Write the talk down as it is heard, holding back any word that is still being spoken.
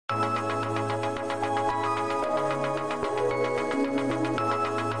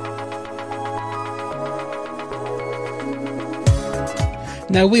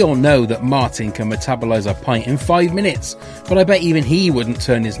Now, we all know that Martin can metabolise a pint in 5 minutes, but I bet even he wouldn't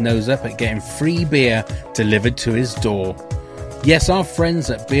turn his nose up at getting free beer delivered to his door. Yes, our friends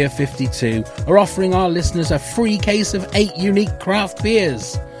at Beer 52 are offering our listeners a free case of 8 unique craft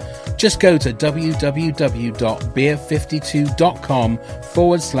beers. Just go to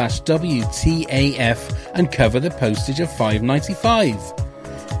www.beer52.com/WTAF and cover the postage of $5.95.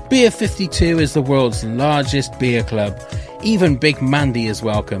 Beer 52 is the world's largest beer club. Even Big Mandy is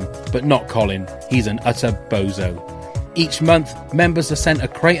welcome, but not Colin. He's an utter bozo. Each month, members are sent a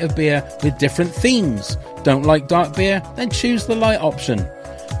crate of beer with different themes. Don't like dark beer? Then choose the light option.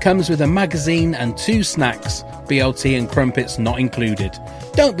 Comes with a magazine and 2 snacks, BLT and crumpets not included.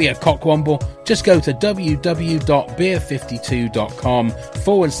 Don't be a cockwomble, just go to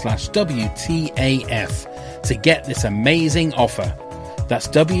www.beer52.com/WTAF to get this amazing offer. That's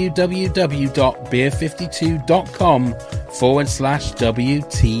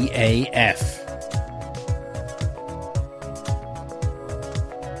www.beer52.com/WTAF.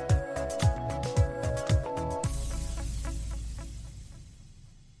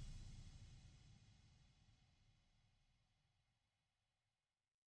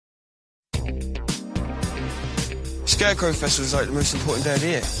 Scarecrow Festival is like the most important day of the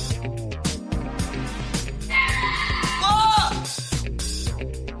year.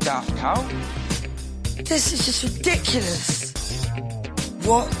 Daft Cow? This is just ridiculous.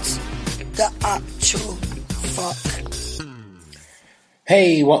 What the actual fuck?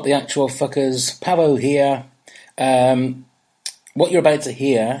 Hey, what the actual fuckers? Pavo here. What you're about to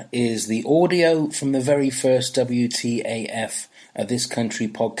hear is the audio from the very first WTAF This Country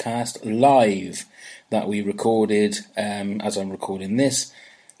podcast live that we recorded, as I'm recording this,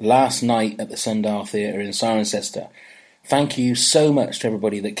 last night at the Sundial Theatre in Cirencester. Thank you so much to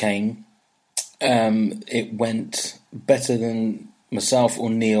everybody that came. It went better than myself or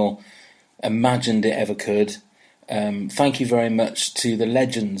Neil imagined it ever could. Thank you very much to the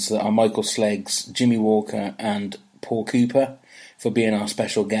legends that are Michael Sleggs, Jimmy Walker and Paul Cooper for being our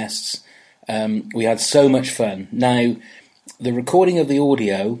special guests. We had so much fun. Now, the recording of the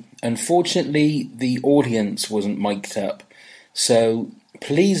audio, unfortunately, the audience wasn't mic'd up. So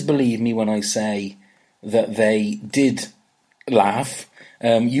please believe me when I say that they did laugh.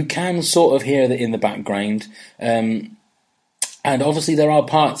 You can sort of hear that in the background. And obviously there are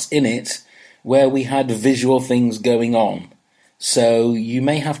parts in it where we had visual things going on. So you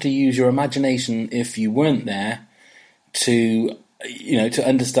may have to use your imagination if you weren't there to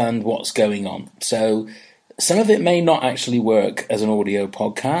understand what's going on. So some of it may not actually work as an audio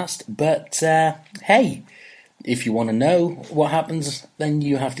podcast, but hey, if you want to know what happens, then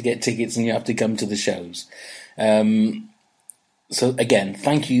you have to get tickets and you have to come to the shows. So again,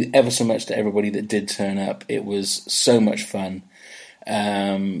 thank you ever so much to everybody that did turn up. It was so much fun.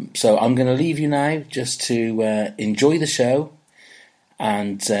 So I'm going to leave you now just to enjoy the show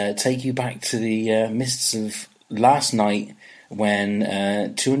and take you back to the mists of last night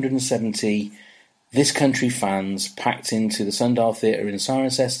when 270 This Country fans packed into the Sundial Theatre in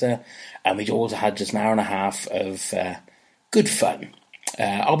Cirencester, and we also had just an hour and a half of good fun.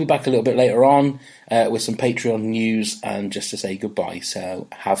 I'll be back a little bit later on with some Patreon news and just to say goodbye, so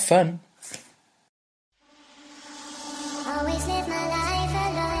have fun. Always live my life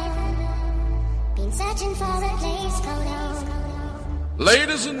alone. Been searching for a place called home.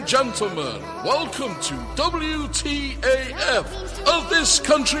 Ladies and gentlemen, welcome to WTAF of This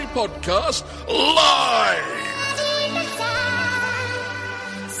Country podcast live. Deep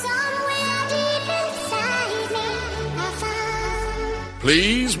inside, somewhere deep inside me, I found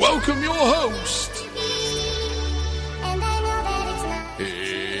Please welcome your host. to be, and I know that it's not.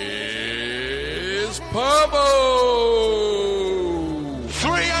 Here's Pavo.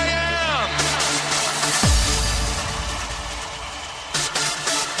 3 a.m.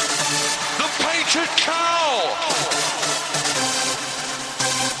 The Painted Cow.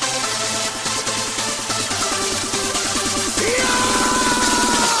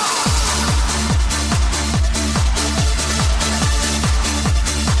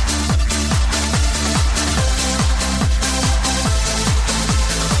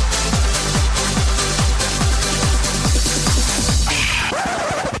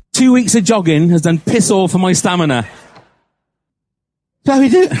 Two weeks of jogging has done piss all for my stamina. So how we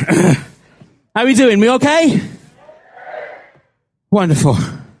do? How we doing? We okay? Wonderful.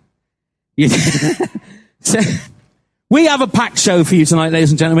 So, we have a packed show for you tonight, ladies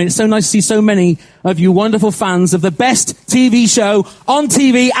and gentlemen. It's so nice to see so many of you wonderful fans of the best TV show on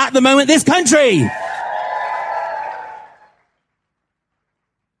TV at the moment, This Country.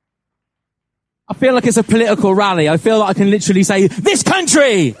 I feel like it's a political rally. I feel like I can literally say, this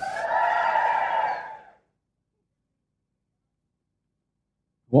country!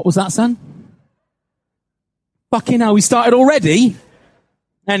 What was that, son? Fucking hell, we started already?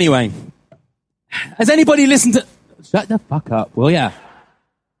 Anyway. Has anybody listened to... Shut the fuck up, will ya?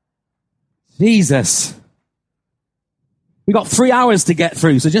 Jesus. We got 3 hours to get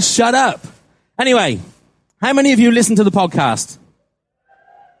through, so just shut up. Anyway, how many of you listen to the podcast?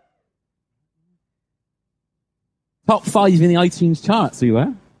 Top 5 in the iTunes charts, we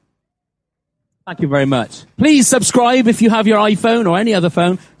were. Thank you very much. Please subscribe if you have your iPhone or any other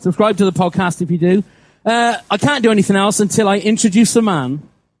phone. Subscribe to the podcast if you do. I can't do anything else until I introduce a man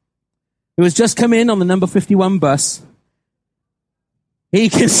who has just come in on the number 51 bus. He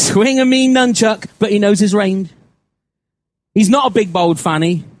can swing a mean nunchuck, but he knows his range. He's not a big, bold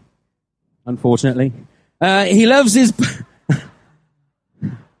fanny, unfortunately. He loves his...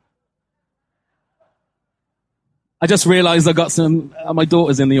 I just realised I got some... my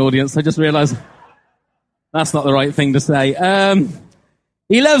daughter's in the audience. I just realised that's not the right thing to say.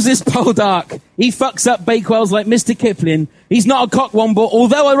 He loves his pole dark. He fucks up Bakewells like Mr. Kipling. He's not a cockwomble,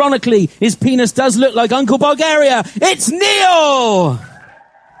 although ironically, his penis does look like Uncle Bulgaria. It's Neil!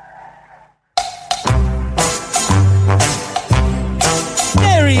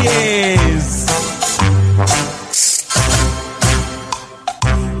 There he is!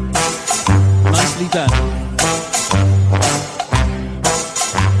 Nicely done.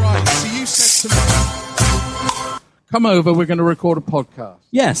 Right, so you said to me, come over, we're going to record a podcast.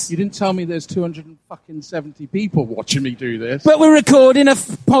 Yes. You didn't tell me there's 270 people watching me do this. But we're recording a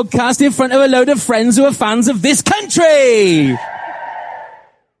podcast in front of a load of friends who are fans of this country!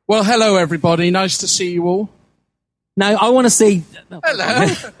 Well, hello, everybody. Nice to see you all. Now, I want to see...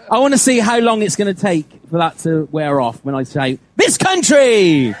 Hello. I want to see how long it's going to take for that to wear off when I say, this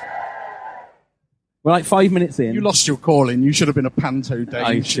country! We're like 5 minutes in. You lost your calling. You should have been a panto Dane.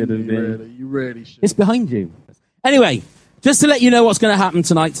 I should have been. Really. You really should. It's behind you. Anyway, just to let you know what's going to happen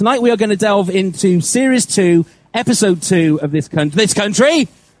tonight. Tonight we are going to delve into Series 2, Episode 2 of This Country.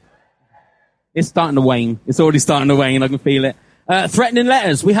 It's starting to wane. It's already starting to wane. I can feel it. Threatening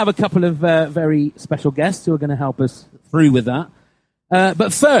letters. We have a couple of very special guests who are going to help us through with that.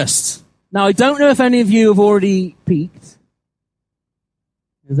 But first, now I don't know if any of you have already peeked.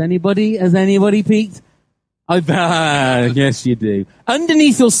 Has anybody peeked? Yes, you do.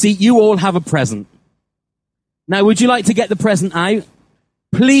 Underneath your seat, you all have a present. Now, would you like to get the present out?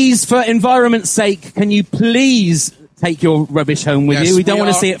 Please, for environment's sake, can you please take your rubbish home with you? We don't want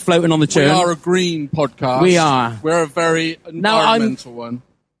to see it floating on the churn. We are a green podcast. We are. We're a very environmental one.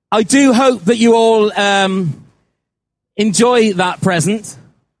 I do hope that you all enjoy that present.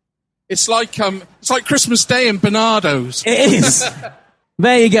 It's like Christmas Day in Bernardo's. It is.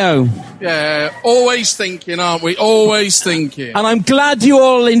 There you go. Yeah, always thinking, aren't we? Always thinking. And I'm glad you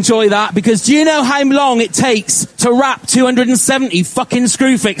all enjoy that, because do you know how long it takes to wrap 270 fucking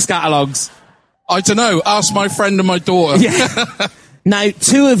Screwfix catalogues? I don't know. Ask my friend and my daughter. Yeah. Now,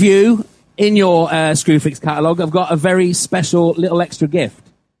 2 of you in your Screwfix catalogue have got a very special little extra gift.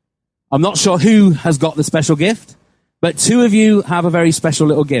 I'm not sure who has got the special gift, but 2 of you have a very special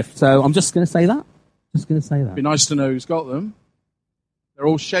little gift. So I'm just going to say that. Be nice to know who's got them. They're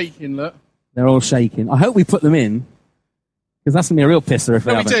all shaking, look. They're all shaking. I hope we put them in, because that's going to be a real pisser if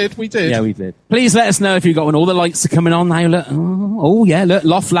they haven't. We did. Yeah, we did. Please let us know if you got one. All the lights are coming on now, look. Oh yeah, look,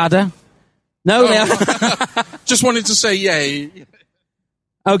 loft ladder. No, they are. Just wanted to say yay.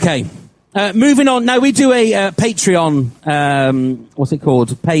 Okay. Moving on. Now, we do a Patreon, what's it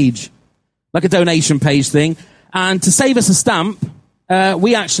called? Page. Like a donation page thing. And to save us a stamp,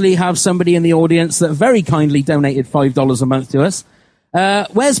 we actually have somebody in the audience that very kindly donated $5 a month to us.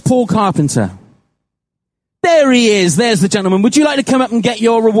 Where's Paul Carpenter? There he is. There's the gentleman. Would you like to come up and get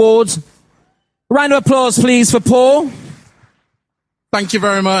your reward? A round of applause, please, for Paul. Thank you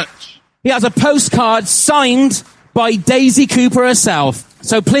very much. He has a postcard signed by Daisy Cooper herself.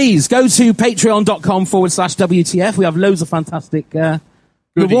 So please go to patreon.com/WTF. We have loads of fantastic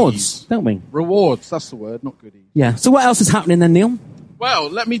rewards, don't we? Rewards, that's the word, not goodies. Yeah. So what else is happening then, Neil? Well,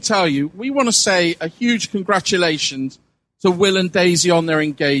 let me tell you, we want to say a huge congratulations to Will and Daisy on their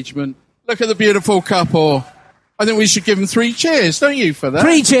engagement. Look at the beautiful couple. I think we should give them 3 cheers, don't you, for that?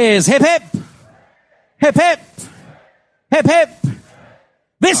 3 cheers. Hip, hip. Hip, hip. Hip, hip.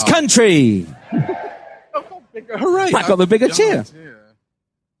 This country. Hooray. I got the bigger cheer.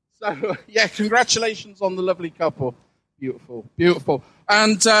 So, yeah, congratulations on the lovely couple. Beautiful, beautiful.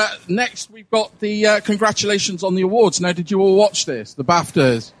 And next we've got the congratulations on the awards. Now, did you all watch this? The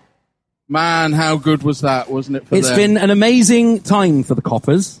BAFTAs. Man, how good was that, wasn't it, for them? It's been an amazing time for the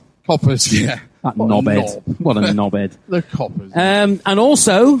Coppers. Coppers, yeah. That What a knobhead. knob. What a knobhead. The Coppers. And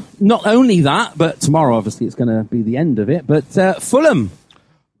also, not only that, but tomorrow obviously it's going to be the end of it, but Fulham.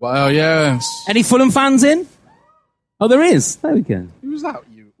 Well, yes. Any Fulham fans in? Oh, there is. There we go. Who was that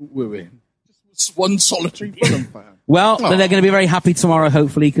you wooing? Just one solitary Fulham fan. Well, Oh. they're going to be very happy tomorrow,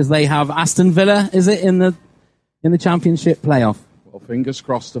 hopefully, because they have Aston Villa, is it, in the Championship playoff? Well, fingers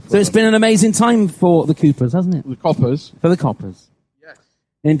crossed. So it's been an amazing time for the Coopers, hasn't it? the Coppers. For the Coppers. Yes.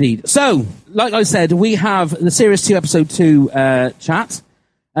 Indeed. So, like I said, we have the Series 2, Episode 2 chat.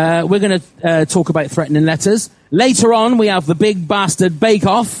 We're going to talk about threatening letters. Later on, we have the Big Bastard Bake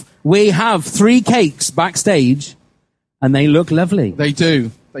Off. We have 3 cakes backstage, and they look lovely. They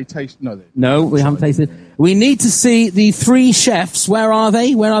do. They taste. No, we haven't tasted. We need to see the 3 chefs. Where are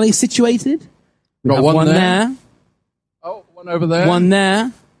they? Where are they situated? We Got have one there. there. Oh, one over there. One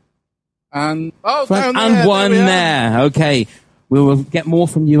there. And down there. And one we are. there. Okay. We will get more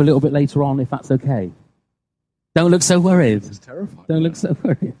from you a little bit later on, if that's okay. Don't look so worried. It's terrifying. Don't look so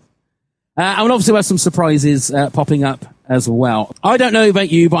worried. And obviously we have some surprises popping up as well. I don't know about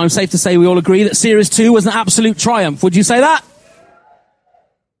you, but I'm safe to say we all agree that Series 2 was an absolute triumph. Would you say that?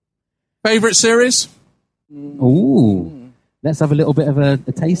 Favourite series? Ooh. Let's have a little bit of a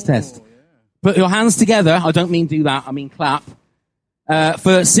taste test. Put your hands together. I don't mean do that. I mean clap.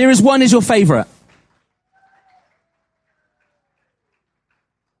 For Series 1 is your favourite.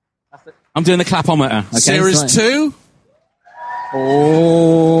 I'm doing the clapometer. Okay? Series Right. 2?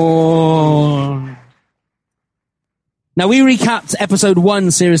 Oh. Now, we recapped episode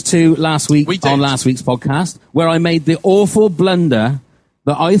 1, series 2 last week We did. on last week's podcast, where I made the awful blunder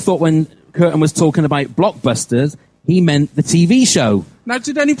that I thought when Curtin was talking about blockbusters, he meant the TV show. Now,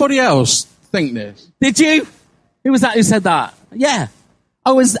 did anybody else think this? Did you? Who was that who said that? Yeah.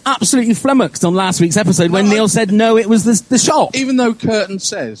 I was absolutely flummoxed on last week's episode when Neil said no, it was the shop. Even though Curtin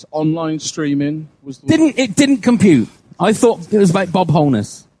says online streaming was the It didn't compute. I thought it was about Bob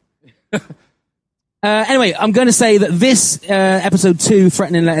Holness. Anyway, I'm going to say that this episode 2,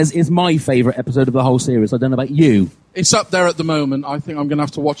 Threatening Letters, is my favourite episode of the whole series. I don't know about you. It's up there at the moment. I think I'm going to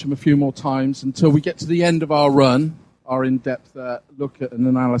have to watch him a few more times until we get to the end of our run, our in-depth look at an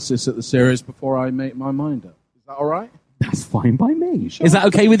analysis at the series before I make my mind up. Is that all right? That's fine by me. Sure. Is that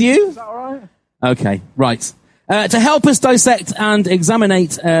okay with you? Is that all right? Okay, right. To help us dissect and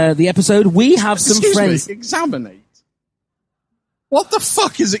examinate the episode, we have some Excuse friends. me, examinate. What the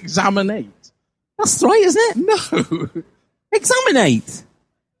fuck is examinate? That's right, isn't it? No. Examinate.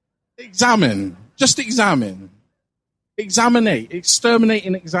 Examine. Just examine. Examinate. Exterminate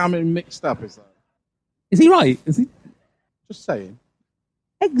and examine mixed up, is that? Is he right? Is he? Just saying.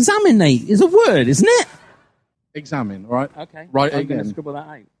 Examinate is a word, isn't it? Examine, all right? Okay. Right I'm going to again. scribble that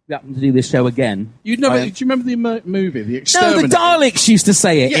out. We happen to do this show again. Do you remember the movie, The No, Exterminator? the Daleks used to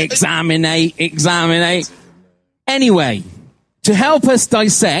say it. Yeah, Examinate, examinate. Anyway, to help us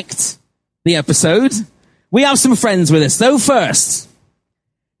dissect the episode, we have some friends with us. So first,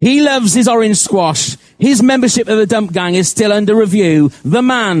 he loves his orange squash. His membership of the Dump Gang is still under review. The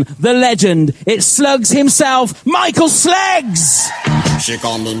man, the legend, it's Slugs himself, Michael Sleggs! She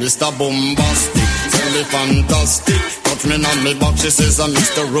call me Mr. Bombastic, tell me fantastic. Touch me on me back, she says I'm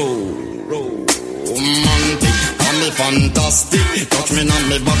Mr. Romantic. Call me fantastic, touch me on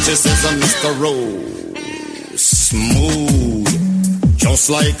me back, she says I'm Mr. Smooth, just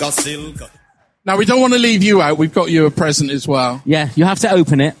like a silk. Now, we don't want to leave you out. We've got you a present as well. Yeah, you have to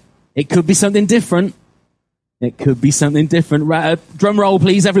open it. It could be something different. It could be something different. Drum roll,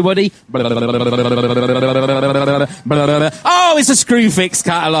 please, everybody. Oh, it's a Screwfix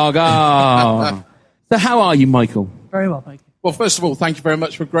catalogue. Oh. So how are you, Michael? Very well, thank you. Well, first of all, thank you very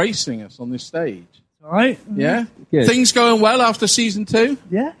much for gracing us on this stage. All right? Yeah? Good. Things going well after season 2?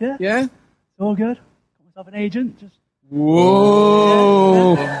 Yeah, yeah. Yeah? All good. Got myself an agent. Just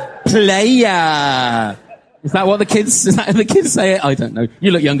Whoa. Player. Is that what the kids say it? I don't know. You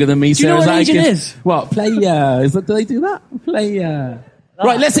look younger than me, Do you know so what an is that agent good? is? What? Player. Do they do that? Player.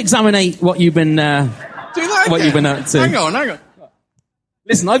 Right, let's examine what you've been, Do that what again. you've been up to. Hang on.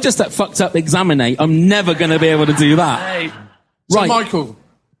 Listen, I've just fucked up examinate. I'm never going to be able to do that. hey, So, Right. Michael,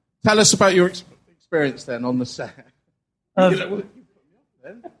 tell us about your experience then on the set.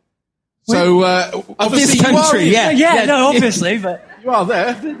 So, Of obviously this you are country, in- yeah. no, obviously, but You are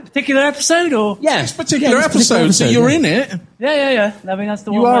there. particular episode or Yeah. This particular this episode, so you're in it. yeah. I mean, that's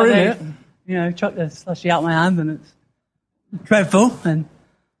the You one are where in they, it. you know, chuck the slushy out my hand and it's dreadful. And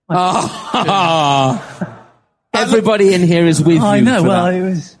Everybody in here is with I you. know. for Well, that. it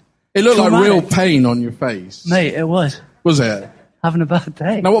was, It looked like Traumatic. real pain on your face. mate. It was Was it? having a bad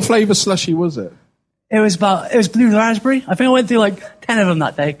day. Now, what flavour slushy was it? It was blue raspberry. I think I went through like 10 of them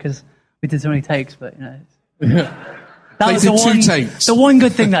that day because we did so many takes, but you know. That They was did the one, two takes. the one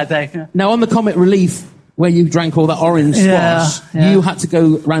good thing that day. Yeah. Now, on the Comic Relief, where you drank all that orange squash, you had to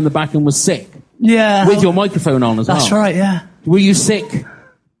go round the back and was sick. Yeah. With your microphone on as well. That's right, yeah. Were you sick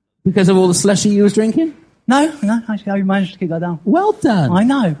because of all the slushy you was drinking? No, actually, I managed to keep that down. Well done. I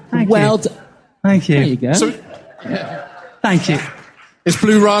know. Thank you. Well done. Thank you. There you go. So, Thank you. is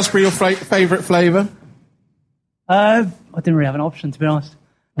blue raspberry your favourite flavour? I didn't really have an option, to be honest.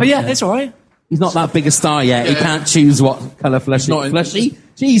 But yeah, it's all right. He's not that big a star yet. He can't choose what colour fleshy. not in- Fleshy?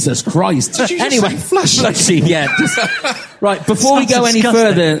 Jesus Christ. Did you just Anyway, say fleshy? fleshy, yeah. Right, before we Sounds go any disgusting.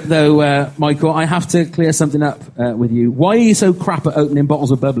 further, though, Michael, I have to clear something up with you. Why are you so crap at opening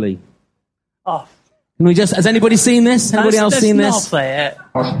bottles of bubbly? Oh, Can we just... Has anybody seen this? Anybody else seen Let's this? not play it.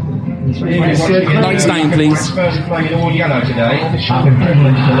 Lights down, please. First playing all yellow today. I've been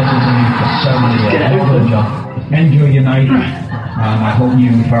privileged to listen to you for so many years. Well done, John. Enjoy your night, and I hope you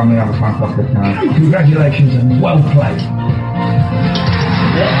and your family have a fantastic time. Congratulations and well played.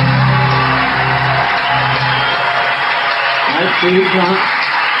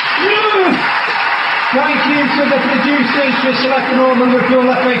 Thank you to the producers for selecting all the Liverpool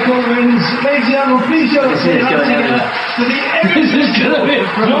FA Cup wins. Ladies and gentlemen, please show us your hands together for the Everton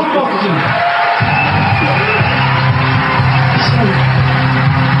John Boxon.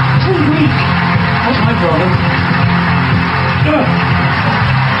 So weak. What's my problem?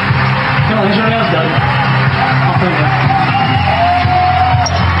 Come on, is anything else done? I'll bring it.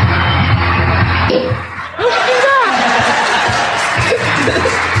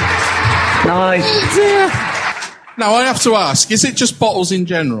 Nice. Now, I have to ask, is it just bottles in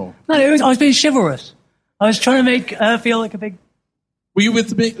general? No, I was being chivalrous. I was trying to make her feel like a big... Were you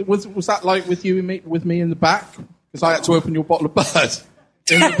with me? Was that like with you and with me in the back? Because I had to open your bottle of Bud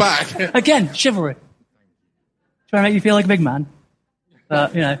in the back. Again, chivalry. Trying to make you feel like a big man.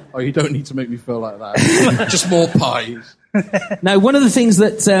 But, you know. Oh, you don't need to make me feel like that. Just more pies. Now, one of the things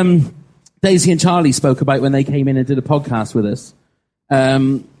that Daisy and Charlie spoke about when they came in and did a podcast with us,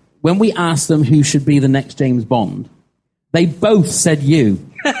 when we asked them who should be the next James Bond, they both said you.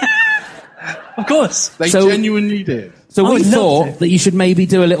 Of course. They genuinely did. So I we would love thought to. that you should maybe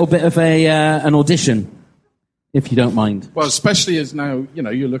do a little bit of an audition, if you don't mind. Well, especially as now, you know,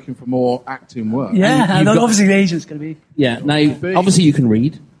 you're looking for more acting work. Yeah, and you've got- obviously the agent's going to be... Yeah, now, obviously you can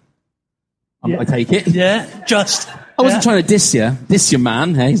read. Yeah. I take it. Yeah, just... I wasn't trying to diss you,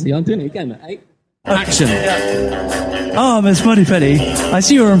 man. Hey, see, I'm doing it again. Hey. Action. Oh, Miss Moneypenny, I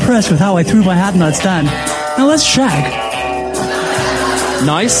see you're impressed with how I threw my hat in that stand. Now let's shag.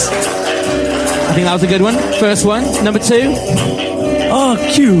 Nice. I think that was a good one. First one. Number 2. Oh,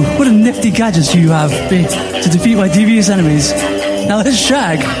 Q, what a nifty gadgets you have to defeat my devious enemies. Now let's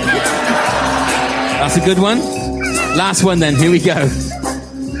shag. That's a good one. Last one then. Here we go.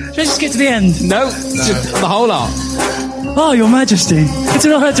 Should I just get to the end? No. Just the whole lot. Oh, Your Majesty, it's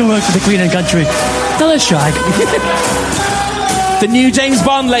an honour to work for the Queen and country. Now let's shag. The new James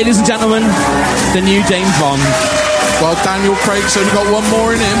Bond, ladies and gentlemen. The new James Bond. Well, Daniel Craig's only got one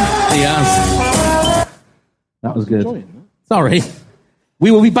more in him. He has. That was good. Sorry.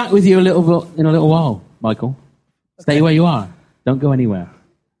 We will be back with you in a little while, Michael. Stay where you are. Don't go anywhere.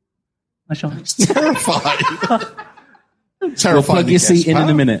 I shall. Terrified. We'll Terrified. plug your seat in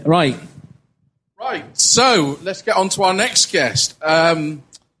a minute. Right. Right, so let's get on to our next guest.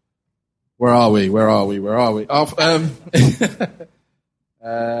 Where are we? Where?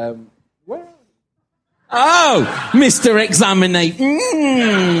 Oh, Mr. Examinate.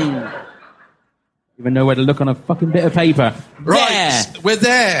 Even know where to look on a fucking bit of paper. Right, There. we're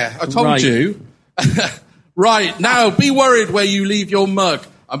there. I told Right. you. Right, now be worried where you leave your mug.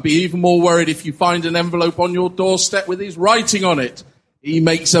 And be even more worried if you find an envelope on your doorstep with his writing on it. He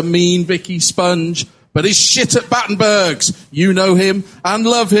makes a mean Vicky Sponge, but he's shit at Battenbergs. You know him and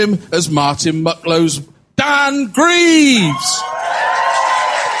love him as Martin Mucklow's Dan Greaves.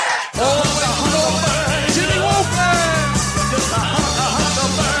 Jimmy Wolfman.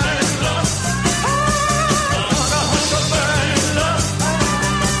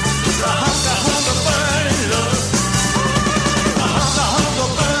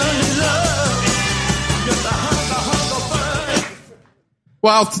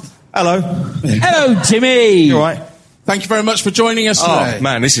 Well, Hello. Hello, Jimmy. You all right? thank you very much for joining us today. Oh,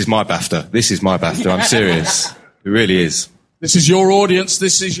 man, this is my BAFTA. This is my BAFTA. I'm serious. It really is. This is your audience.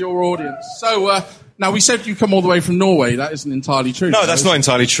 This is your audience. So, now we said you come all the way from Norway. That isn't entirely true. No, that's not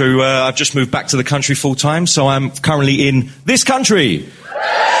entirely true. I've just moved back to the country full time, so I'm currently in this country.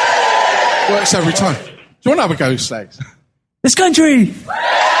 Works every time. Do you want to have a go, Slags? This country!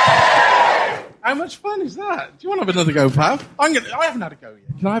 How much fun is that? Do you want to have another go, Pav? I haven't had a go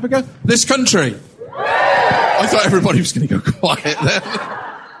yet. Can I have a go? This country. I thought everybody was going to go quiet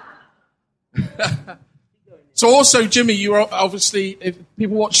then. So also, Jimmy, you are obviously, if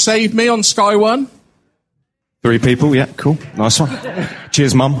people watch Save Me on Sky One. 3 people, yeah, cool. Nice one.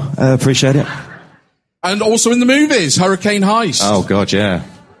 Cheers, Mum. Appreciate it. And also in the movies, Hurricane Heist. Oh, God, yeah.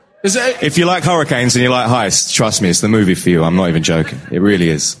 Is it? If you like hurricanes and you like heists, trust me, it's the movie for you. I'm not even joking. It really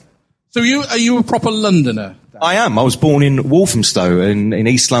is. So are you a proper Londoner? I am. I was born in Walthamstow in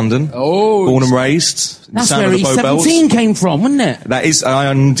East London. Oh. Born and raised. That's where E17 came from, wasn't it? That is,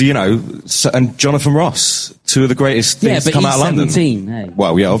 and Jonathan Ross, 2 of the greatest things to come out of London. E17, hey.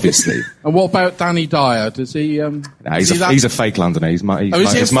 Well, yeah, obviously. And what about Danny Dyer? Does he? He's a fake Londoner. He's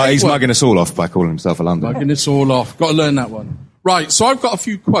mugging us all off by calling himself a Londoner. Mugging us all off. Got to learn that one. Right. So I've got a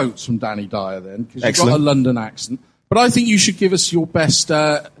few quotes from Danny Dyer then, because you've got a London accent. But I think you should give us your best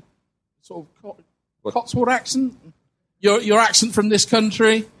sort of Cotswold accent. Your accent from this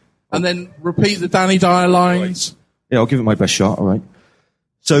country, and then repeat the Danny Dyer lines. Yeah, I'll give it my best shot, all right.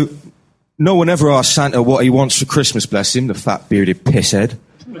 So, no one ever asks Santa what he wants for Christmas, bless him, the fat, bearded pisshead.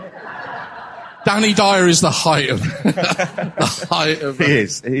 Danny Dyer is the height of... He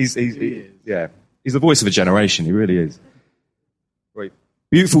is. He's yeah. He's the voice of a generation, he really is. Right.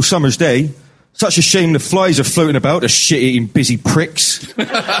 Beautiful summer's day. Such a shame the flies are floating about, the shit-eating busy pricks.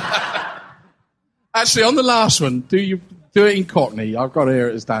 Actually, on the last one, do it in Cockney? I've got to hear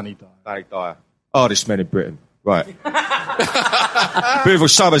it as Danny Dyer. Danny Dyer. Hardest men in Britain. Right. Beautiful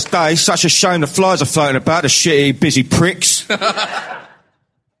summer's day. Such a shame the flies are floating about, the shitty, busy pricks. We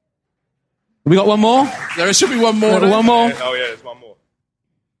got one more? There should be one more. One more? Yeah, oh, yeah, there's one more.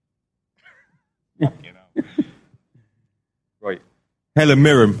 Right. Helen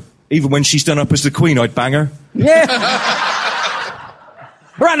Mirren. Even when she's done up as the Queen, I'd bang her. Yeah.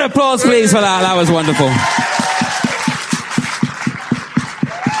 Round of applause, please, for that. That was wonderful.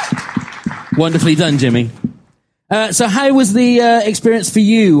 Wonderfully done, Jimmy. So how was the experience for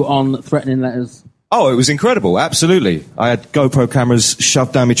you on Threatening Letters? Oh, it was incredible, absolutely. I had GoPro cameras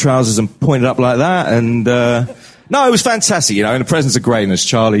shoved down my trousers and pointed up like that, and no, it was fantastic, in the presence of greatness.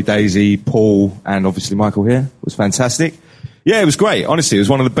 Charlie, Daisy, Paul, and obviously Michael here. It was fantastic. Yeah, it was great. Honestly, it was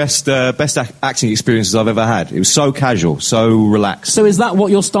one of the best acting experiences I've ever had. It was so casual, so relaxed. So is that what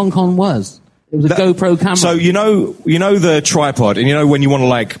your StonkCon was? It was a GoPro camera? So you know the tripod, and when you want to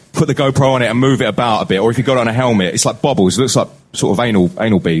put the GoPro on it and move it about a bit, or if you got it on a helmet, it's like bobbles. It looks like sort of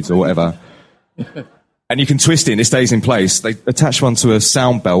anal beads or whatever. And you can twist it and it stays in place. They attached one to a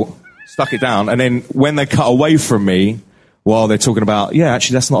sound belt, stuck it down, and then when they cut away from me, while they're talking about, yeah,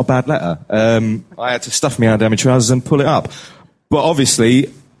 actually, that's not a bad letter. I had to stuff me down my trousers and pull it up. But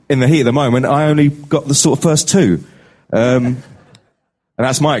obviously, in the heat of the moment, I only got the sort of first 2. And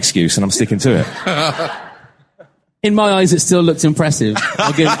that's my excuse, and I'm sticking to it. In my eyes, it still looks impressive.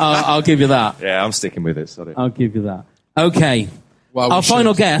 I'll give you that. Yeah, I'm sticking with it. Sorry. I'll give you that. Okay. Well, our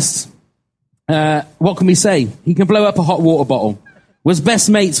final guest, what can we say? He can blow up a hot water bottle. Was best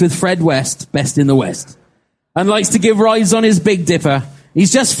mates with Fred West, best in the West. And likes to give rides on his Big Dipper.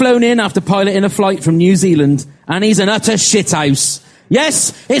 He's just flown in after piloting a flight from New Zealand, and he's an utter shithouse.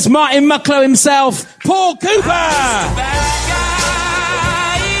 Yes, it's Martin Mucklow himself, Paul Cooper!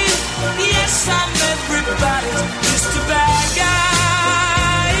 Yes, I'm everybody's just a bad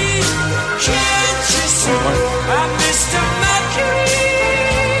guy. Can't you see I'm Mr. Mercury?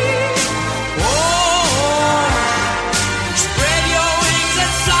 Oh, spread your wings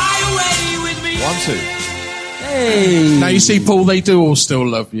and fly away with me. 1, 2. Hey. Now you see, Paul, they do all still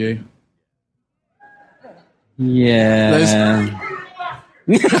love you. Yeah.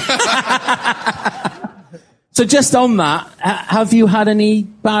 So just on that, have you had any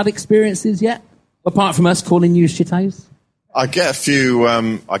bad experiences yet? Apart from us calling you shithouse? I get a few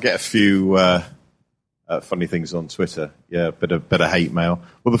funny things on Twitter. Yeah, a bit of hate mail.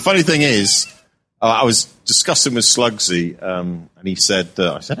 Well, the funny thing is, I was discussing with Slugsy, and he said,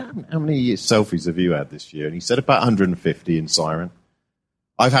 I said, how many selfies have you had this year? And he said about 150 in Siren.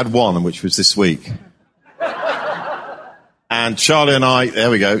 I've had one, which was this week. And Charlie and I, there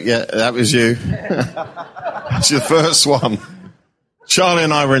we go. Yeah, that was you. That's your first one. Charlie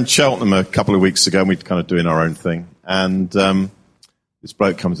and I were in Cheltenham a couple of weeks ago, and we're kind of doing our own thing. And this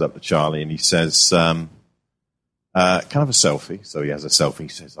bloke comes up to Charlie, and he says, can I have a selfie? So he has a selfie. He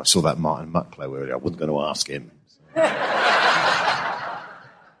says, I saw that Martin Mucklow earlier. I wasn't going to ask him.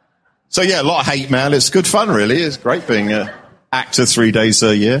 So, yeah, a lot of hate mail. It's good fun, really. It's great being an actor 3 days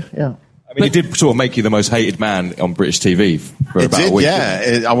a year. Yeah. I mean, it did sort of make you the most hated man on British TV for about a week.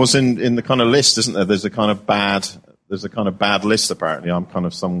 Yeah. I was in the kind of list, isn't there? There's a kind of bad list, apparently. I'm kind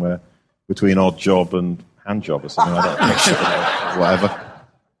of somewhere between odd job and hand job or something like that. Whatever.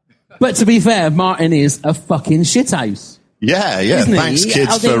 But to be fair, Martin is a fucking shithouse. Yeah. Isn't he? Thanks,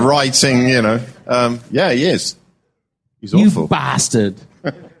 kids, for writing, yeah, he is. He's You awful. bastard.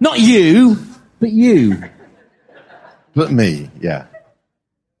 Not you, but you. But me, yeah.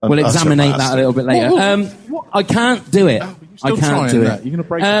 We'll examine that a bastard. little bit later. I can't do it. I can't do it. You're gonna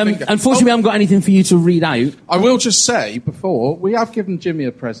break your finger. Unfortunately, I haven't got anything for you to read out. I will just say before, we have given Jimmy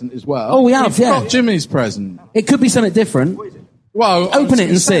a present as well. Oh, we have, We've yeah. got Jimmy's present. It could be something different. Well, Open it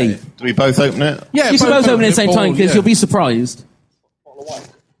and see. Do we both open it? Yeah, you can both open it at the same Paul, time because yeah. you'll be surprised.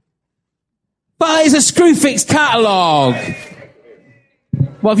 But it's a Screwfix catalogue.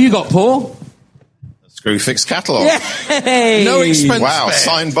 What have you got, Paul? Screwfix catalogue. Yay! No expense. Wow, spared.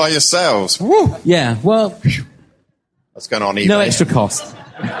 signed by yourselves. Woo. Yeah, well, That's going on eBay. no extra cost.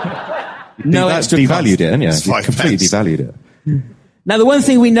 No extra cost. Devalued it, haven't you? It's You 5 completely pence. devalued it. Now, the one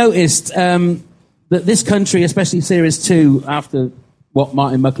thing we noticed, that this country, especially Series 2, after what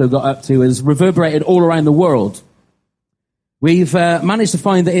Martin Mucklow got up to, has reverberated all around the world. We've managed to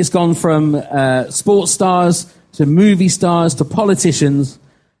find that it's gone from sports stars to movie stars to politicians.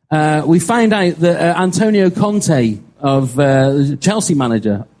 We found out that Antonio Conte, of Chelsea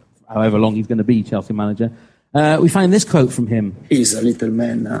manager, however long he's going to be Chelsea manager, we found this quote from him. He's a little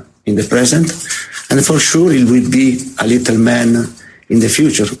man in the present, and for sure he will be a little man in the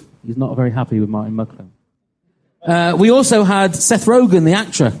future. He's not very happy with Martin Mucklow. We also had Seth Rogen, the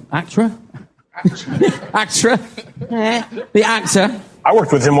actor. The actor. I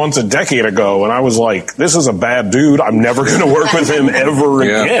worked with him once a decade ago, and I was like, this is a bad dude. I'm never going to work with him ever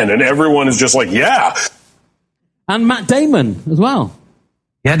again. And everyone is just like, yeah. And Matt Damon as well.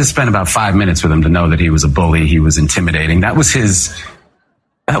 You had to spend about 5 minutes with him to know that he was a bully. He was intimidating. That was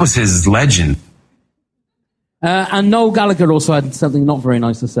his legend. And Noel Gallagher also had something not very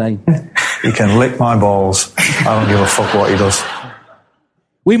nice to say. He can lick my balls. I don't give a fuck what he does.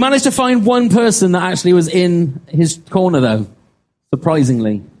 We managed to find one person that actually was in his corner, though,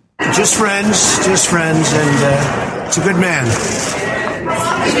 surprisingly. Just friends, and it's a good man.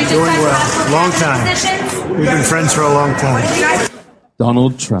 Doing well. Long time. We've been friends for a long time.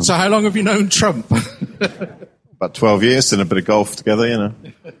 Donald Trump. So how long have you known Trump? About 12 years, done a bit of golf together, you know.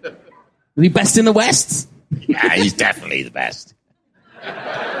 Was he best in the West? Yeah, he's definitely the best.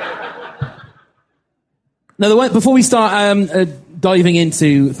 Now, before we start diving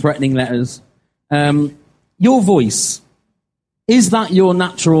into threatening letters, your voice, is that your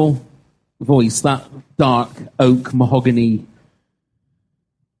natural voice, that dark oak mahogany?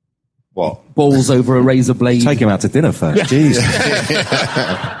 What? Balls over a razor blade? Take him out to dinner first. Yeah.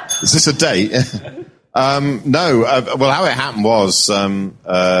 Jeez. Is this a date? No. Well, how it happened was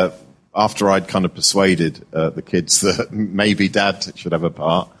after I'd kind of persuaded the kids that maybe Dad should have a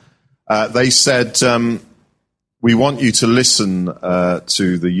part, they said, we want you to listen to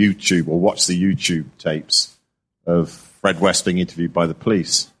the YouTube or watch the YouTube tapes of Fred West being interviewed by the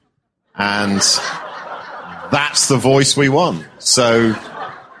police. And that's the voice we want. So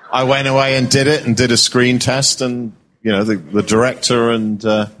I went away and did it and did a screen test, and you know the director and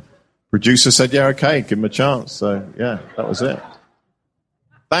producer said, yeah, okay, give him a chance. So yeah, that was it.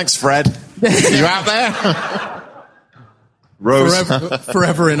 Thanks, Fred. You out there? Rose.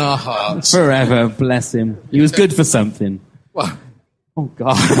 Forever in our hearts. Forever, bless him. He was good for something. Well, oh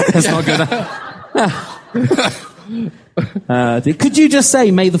God, that's not gonna. Could you just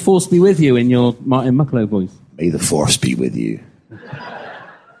say "May the Force be with you" in your Martin Mucklow voice? May the Force be with you.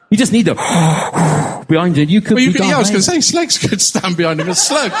 You just need to behind you. You could. Well, be I was going to Darth say slugs could stand behind him as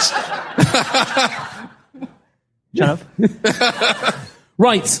slugs. Shut up.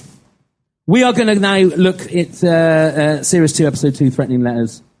 Right. We are going to now look at Series 2, Episode 2, Threatening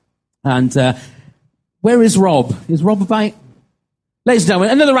Letters. And where is Rob? Is Rob about? Ladies and gentlemen,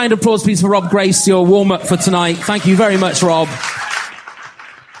 another round of applause, please, for Rob Grace, your warm-up for tonight. Thank you very much, Rob.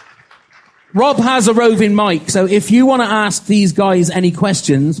 Rob has a roving mic, so if you want to ask these guys any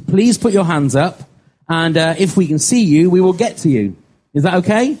questions, please put your hands up. And if we can see you, we will get to you. Is that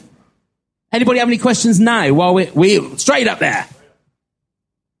okay? Anybody have any questions now while we're straight up there?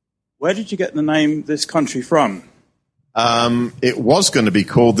 Where did you get the name This Country from? It was going to be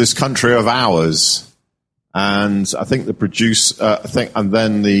called This Country of Ours. And I think the producer, and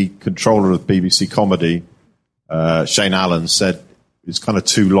then the controller of BBC Comedy, Shane Allen, said it's kind of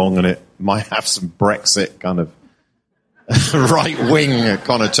too long and it might have some Brexit kind of right-wing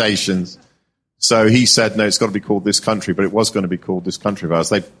connotations. So he said, no, it's got to be called This Country, but it was going to be called This Country of Ours.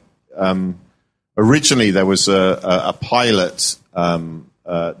 They, originally there was a pilot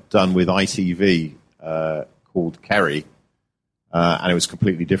done with ITV called Kerry, and it was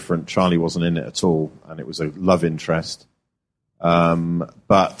completely different. Charlie wasn't in it at all, and it was a love interest.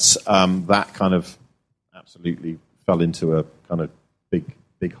 But that kind of absolutely fell into a kind of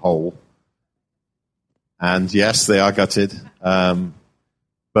big hole. And yes, they are gutted.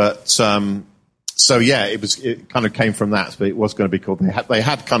 So yeah, it kind of came from that. But it was going to be called. They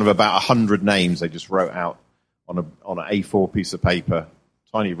had kind of about 100 names. They just wrote out on an A4 piece of paper,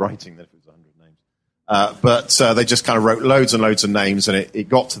 tiny writing that it was 100 names. But they just kind of wrote loads and loads of names, and it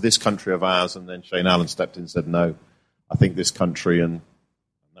got to This Country of Ours, and then Shane Allen stepped in and said, "No, I think This Country," and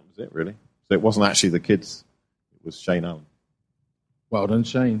that was it, really. So it wasn't actually the kids; it was Shane Allen. Well done,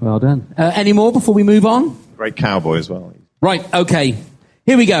 Shane. Well done. Any more before we move on? Great cowboy as well. Right, okay.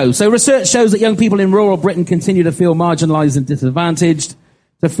 Here we go. So research shows that young people in rural Britain continue to feel marginalised and disadvantaged.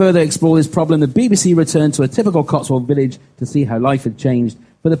 To further explore this problem, the BBC returned to a typical Cotswold village to see how life had changed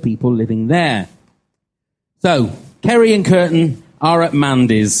for the people living there. So, Kerry and Curtin are at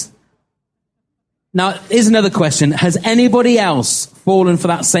Mandy's. Now, here's another question. Has anybody else fallen for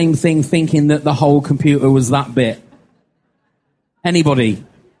that same thing, thinking that the whole computer was that bit? Anybody?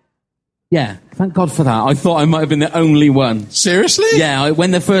 Yeah, thank God for that. I thought I might have been the only one. Seriously? Yeah, when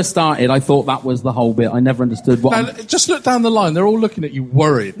they first started, I thought that was the whole bit. I never understood what... Now, just look down the line. They're all looking at you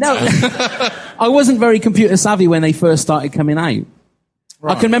worried. No, I wasn't very computer savvy when they first started coming out.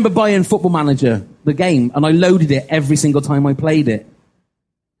 Right. I can remember buying Football Manager, the game, and I loaded it every single time I played it.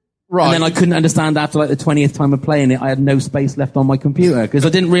 Right. And then I couldn't understand after like the 20th time of playing it, I had no space left on my computer, because I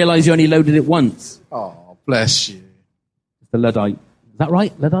didn't realise you only loaded it once. Oh, bless you. The Luddite. Is that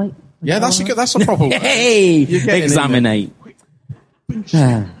right? Luddite? Yeah, that's a proper word. Hey! Examinate.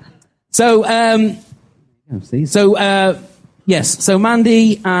 So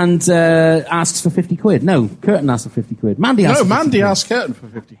Mandy and asks for 50 quid. No, Curtin asks for 50 quid. Mandy asks Curtin for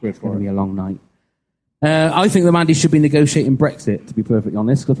 50 quid It's going to be a long night. I think that Mandy should be negotiating Brexit, to be perfectly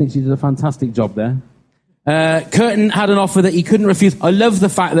honest, because I think she did a fantastic job there. Curtin had an offer that he couldn't refuse. I love the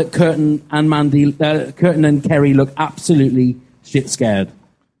fact that Curtin and Kerry look absolutely shit scared.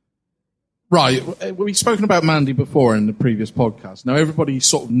 Right, we've spoken about Mandy before in the previous podcast. Now, everybody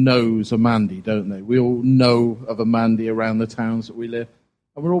sort of knows a Mandy, don't they? We all know of a Mandy around the towns that we live,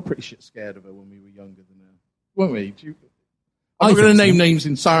 and we're all pretty shit scared of her when we were younger than her, weren't we? I'm not going to name names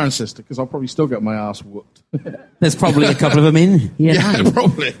in Cirencester, because I'll probably still get my ass whooped. There's probably a couple of them in here yeah, now.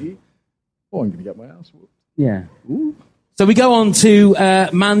 Probably. Oh, I'm going to get my ass whooped. Yeah. Ooh. So we go on to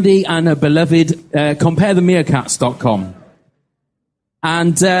Mandy and her beloved comparethemeerkats.com.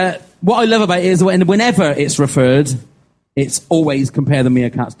 And what I love about it is whenever it's referred, it's always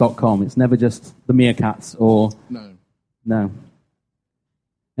comparethemeerkats.com. It's never just the meerkats or... No.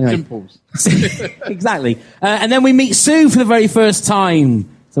 Anyway. Simples. Exactly. And then we meet Sue for the very first time.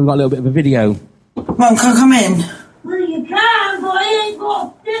 So we've got a little bit of a video. Mum, can I come in? Well, you can, but I ain't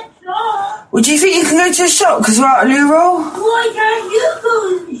got tips on. Well, do you think you can go to the shop because we're out of loo roll? Why can't you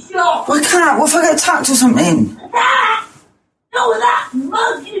go to the shop? Why can't? What if I get attacked or something? That? No, that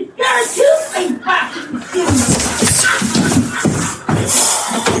mug, you got a toothpaste back in the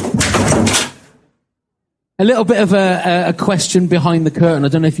A little bit of a question behind the curtain. I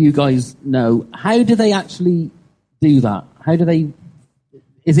don't know if you guys know. How do they actually do that? How do they...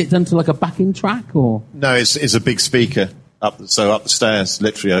 Is it done to like a backing track or...? No, it's a big speaker up the stairs.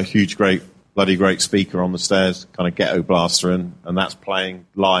 Literally a huge, bloody great speaker on the stairs, kind of ghetto blaster, and that's playing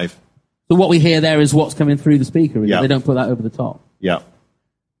live. So what we hear there is what's coming through the speaker. Yeah. They don't put that over the top. Yeah.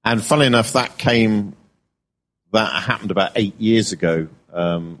 And funnily enough, that happened about 8 years ago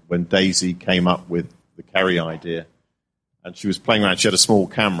when Daisy came up with the Kerry idea. And she was playing around. She had a small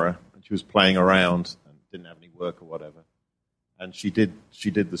camera, and she was playing around and didn't have any work or whatever. And she did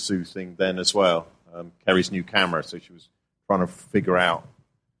the Sue thing then as well. Kerry's new camera, so she was trying to figure out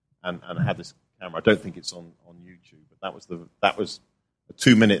and had this camera. I don't think it's on YouTube, but that was a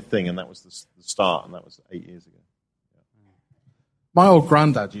 2-minute thing, and that was the start, and that was 8 years ago. Yeah. My old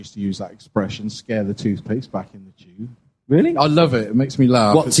granddad used to use that expression, scare the toothpaste back in the tube. Really? I love it. It makes me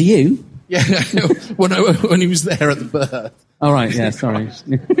laugh. What, to you? Yeah, when he was there at the birth. All right, yeah, sorry.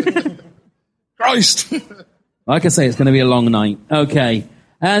 Christ! Like I say, it's going to be a long night. Okay.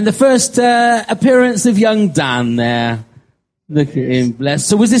 And the first appearance of young Dan there. Look at him, bless.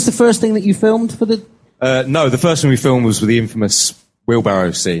 So was this the first thing that you filmed for the... No, the first thing we filmed was with the infamous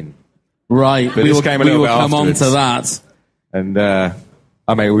wheelbarrow scene. Right. But we will come on to that. And,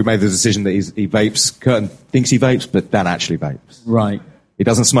 we made the decision that he vapes. Curtin thinks he vapes, but Dan actually vapes. Right. He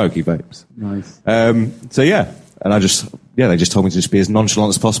doesn't smoke, he vapes. Nice. So, yeah. And they just told me to just be as nonchalant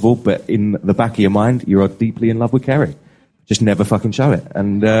as possible, but in the back of your mind, you are deeply in love with Kerry. Just never fucking show it.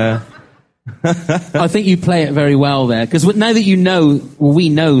 And I think you play it very well there. Because now that we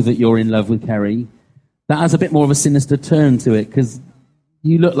know that you're in love with Kerry, that has a bit more of a sinister turn to it, because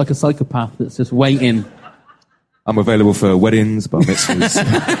you look like a psychopath that's just waiting. I'm available for weddings, bar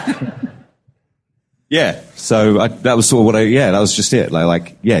mitzvahs. Yeah, so that was sort of that was just it.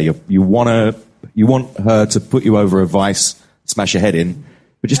 You want her to put you over a vice, smash your head in,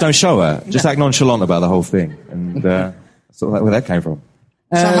 but just don't show her. Just act nonchalant about the whole thing. And that's sort of where that came from.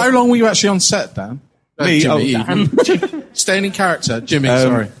 So how long were you actually on set, Dan? Jimmy, Dan. Staying in character. Jimmy,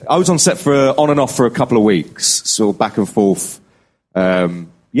 sorry. I was on set on and off for a couple of weeks, sort of back and forth. About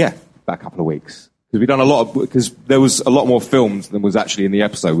a couple of weeks. Because there was a lot more filmed than was actually in the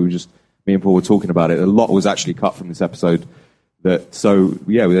episode. Me and Paul were talking about it. A lot was actually cut from this episode. There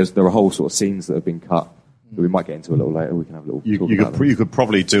are whole sort of scenes that have been cut that we might get into a little later. We can have a little talk about them. You could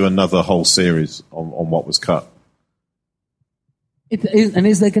probably do another whole series on what was cut.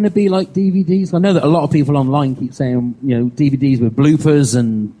 Is there going to be like DVDs? I know that a lot of people online keep saying, DVDs with bloopers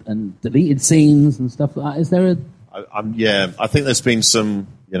and deleted scenes and stuff like that. Is there I think there's been some,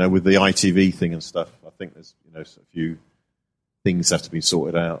 with the ITV thing and stuff. I think there's, a few things have to be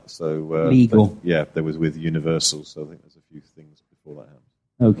sorted out. So legal. There was with Universal. So I think there's a few things before that happens.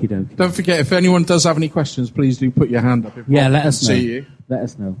 Okie dokie. Don't forget, if anyone does have any questions, please do put your hand up. Let us know. See you. Let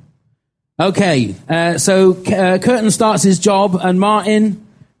us know. Okay, so Curtin starts his job, and Martin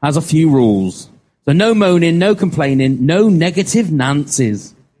has a few rules. So no moaning, no complaining, no negative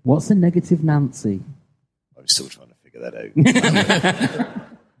Nancy's. What's a negative Nancy? I'm still trying to figure that out.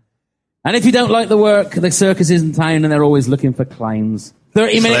 And if you don't like the work, the circus is in town, and they're always looking for clowns.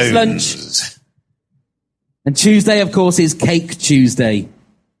 30 minutes lunch. And Tuesday, of course, is Cake Tuesday.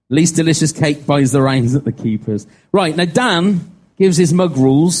 Least delicious cake buys the reins at the keepers. Right, now Dan gives his mug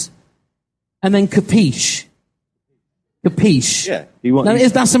rules, and then capiche. Capiche. Yeah. Now,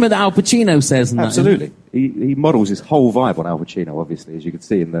 is that something that Al Pacino says? Absolutely. He models his whole vibe on Al Pacino, obviously, as you can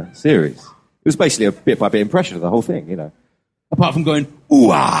see in the series. It was basically a bit-by-bit impression of the whole thing, Apart from going,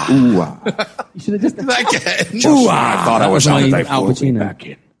 ooh-ah. Ooh-ah. You should have just... Again. Ooh-ah. I thought I was on the Al Pacino. Back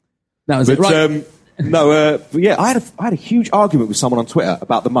in. That was it, right? I had a huge argument with someone on Twitter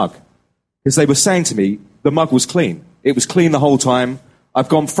about the mug. Because they were saying to me, the mug was clean. It was clean the whole time. I've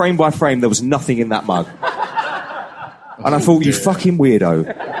gone frame by frame, there was nothing in that mug. And I thought, you fucking weirdo.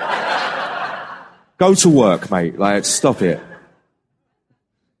 Go to work, mate. Stop it.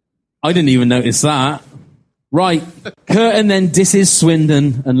 I didn't even notice that. Right. Curtin then disses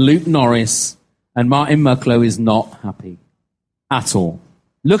Swindon and Luke Norris, and Martin Mucklow is not happy. At all.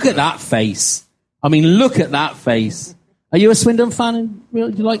 Look at that face. I mean, look at that face. Are you a Swindon fan? Do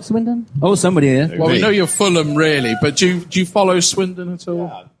you like Swindon? Oh, somebody here. Well, we know you're Fulham, really, but do you follow Swindon at all?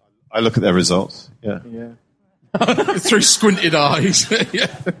 Yeah, I look at their results, yeah. Through squinted eyes. Yeah.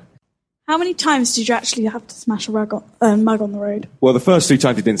 How many times did you actually have to smash a mug on the road? Well, the first 2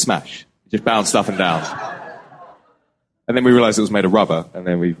 times it didn't smash. It just bounced up and down. And then we realised it was made of rubber, and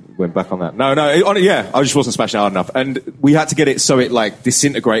then we went back on that. I just wasn't smashing hard enough. And we had to get it so it,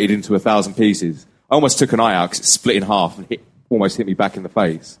 disintegrated into 1,000 pieces. I almost took an eye out because it split in half and almost hit me back in the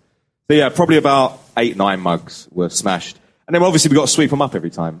face. So, yeah, probably about 8-9 mugs were smashed. And then, obviously, we got to sweep them up every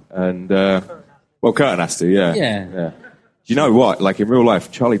time. And, Curtin has to, yeah. Do you know what? In real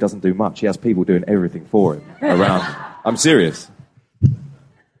life, Charlie doesn't do much. He has people doing everything for him around. I'm serious.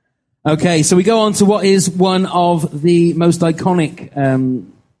 Okay, so we go on to what is one of the most iconic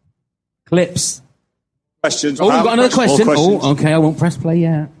clips. Questions? Oh, we've got another question. Oh, okay, I won't press play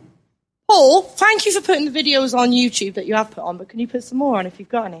yet. Paul, thank you for putting the videos on YouTube that you have put on, but can you put some more on if you've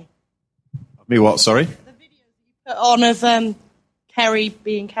got any? Me what, sorry? The videos you put on of Kerry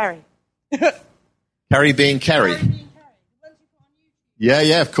being Kerry. Kerry being Kerry?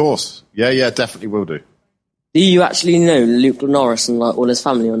 Yeah, of course. Yeah, definitely will do. Do you actually know Luke Norris and all his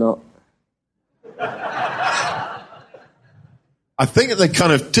family or not? I think that they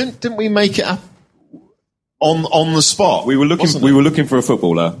kind of didn't we make it up on the spot? We were looking for a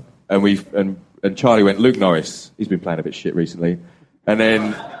footballer, and Charlie went, Luke Norris. He's been playing a bit shit recently, and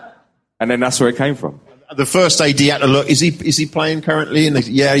then that's where it came from. The first AD had to look. Is he playing currently? And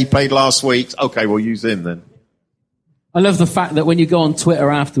he played last week. Okay, we'll use him then. I love the fact that when you go on Twitter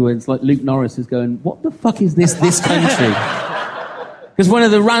afterwards, Luke Norris is going, what the fuck is this country? Because one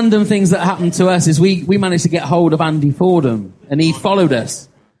of the random things that happened to us is we managed to get hold of Andy Fordham, and he followed us.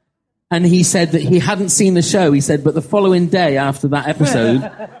 And he said that he hadn't seen the show. He said, but the following day after that episode,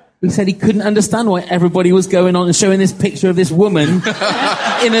 he said he couldn't understand why everybody was going on and showing this picture of this woman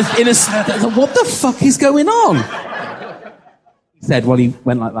in a what the fuck is going on? He said, well, he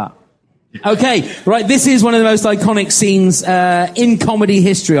went like that. Okay, right, this is one of the most iconic scenes in comedy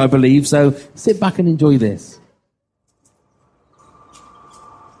history, I believe, so sit back and enjoy this.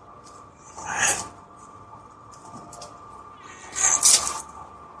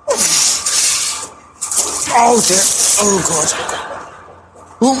 Oh dear. Oh god.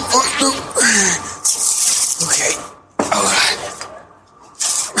 Oh no. Okay.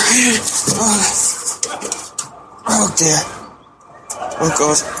 Oh dear. Oh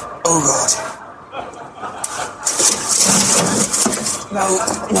god. Oh god.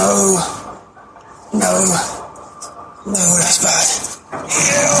 No, that's bad.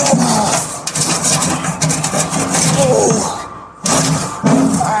 Oh.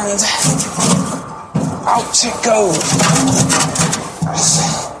 And out it goes.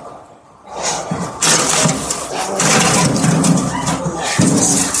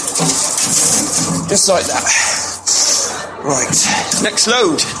 Just like that. Right. Next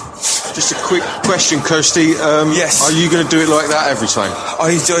load. Just a quick question, Kirsty. Yes. Are you going to do it like that every time?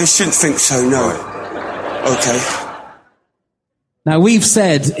 I shouldn't think so, no. Right. Okay. Now, we've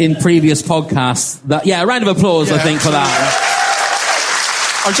said in previous podcasts that... Yeah, a round of applause, I think, for that.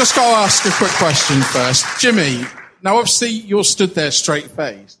 I've just got to ask a quick question first. Jimmy, now obviously you're stood there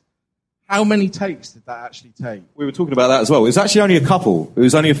straight-faced. How many takes did that actually take? We were talking about that as well. It was actually only a couple. It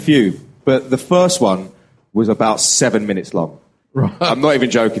was only a few. But the first one was about 7 minutes long. Right. I'm not even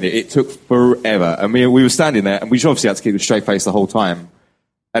joking. It took forever. I mean, we were standing there, and we obviously had to keep a straight face the whole time.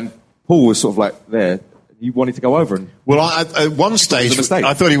 And Paul was sort of like there. He wanted to go over and... Well, at one stage,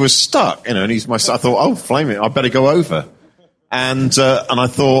 I thought he was stuck, and I thought, oh, flame it, I better go over. And I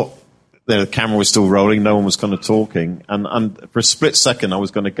thought the camera was still rolling, no one was kind of talking, and for a split second I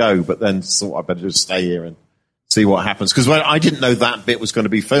was going to go, but then thought I better just stay here and see what happens, because I didn't know that bit was going to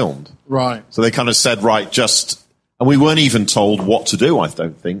be filmed. Right. So they kind of said, right, just... And we weren't even told what to do, I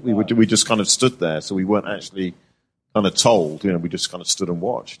don't think. We just kind of stood there, so we weren't actually kind of told, we just kind of stood and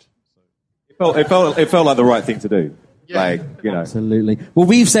watched. It felt like the right thing to do. Yeah. Absolutely. Well,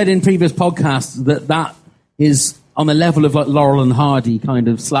 we've said in previous podcasts that is on the level of like Laurel and Hardy kind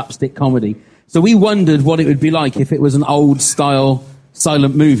of slapstick comedy. So we wondered what it would be like if it was an old style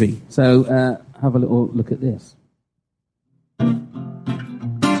silent movie. So have a little look at this.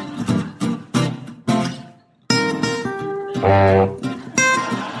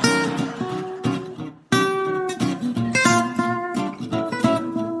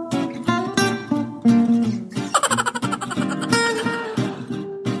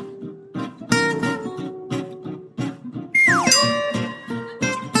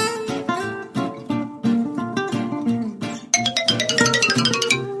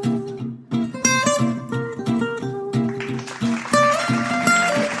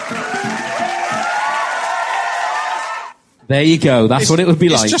 There you go. That's what it would be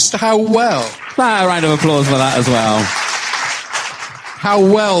like. It's just how well... A round of applause for that as well. How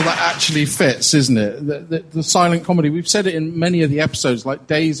well that actually fits, isn't it? The silent comedy. We've said it in many of the episodes, like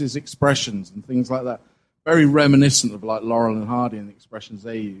Daisy's expressions and things like that. Very reminiscent of like Laurel and Hardy and the expressions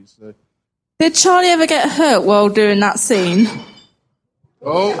they use. So. Did Charlie ever get hurt while doing that scene?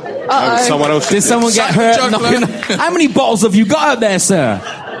 Oh. Uh-oh. Someone else. Did someone get hurt? How many bottles have you got out there, sir?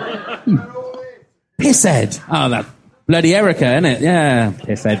 Pisshead. Oh, that... Bloody Erica, innit? Yeah,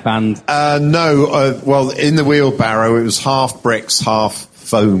 pisshead band. No, well, in the wheelbarrow, it was half bricks, half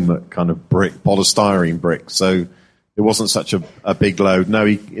foam kind of brick, polystyrene brick. So it wasn't such a big load. No,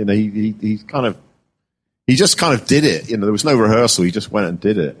 he just kind of did it. There was no rehearsal. He just went and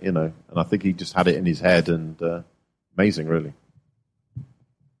did it. And I think he just had it in his head. And amazing, really.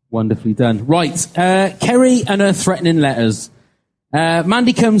 Wonderfully done. Right, Kerry and her threatening letters.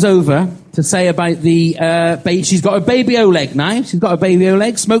 Mandy comes over to say about the baby. She's got a baby Oleg now. She's got a baby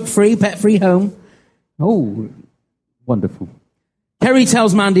Oleg, smoke-free, pet-free home. Oh, wonderful. Kerry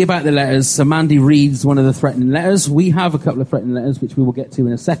tells Mandy about the letters, so Mandy reads one of the threatening letters. We have a couple of threatening letters, which we will get to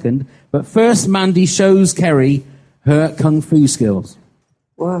in a second. But first, Mandy shows Kerry her kung fu skills.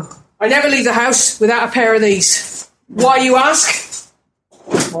 Wow. I never leave the house without a pair of these. Why, you ask?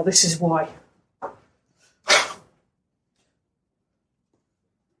 Well, this is why.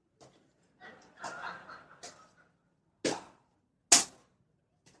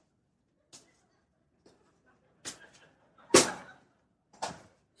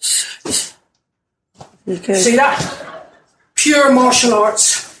 Okay. See that? Pure martial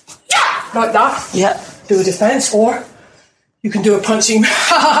arts. Yeah! Like that. Yeah. Do a defence, or you can do a punching.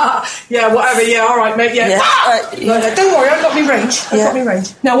 Yeah, whatever. Yeah, all right, mate. Yeah. No, don't worry, I've got me range. I've got me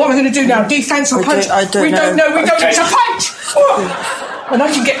range. Now, what am I going to do now? Defence or punch? I don't know. We don't know. It's a punch! Oh. And I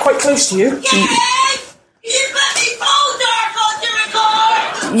can get quite close to you. Yes! You let me phone dark on the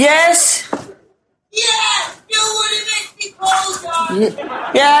record! Yes?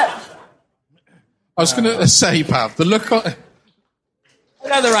 Yeah. I was going to say, Pav, the look on...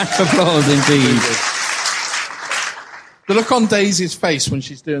 Another round of applause, indeed. The look on Daisy's face when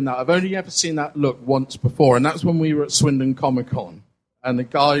she's doing that, I've only ever seen that look once before, and that's when we were at Swindon Comic-Con. And the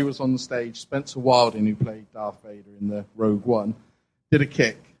guy who was on the stage, Spencer Wilding, who played Darth Vader in the Rogue One, did a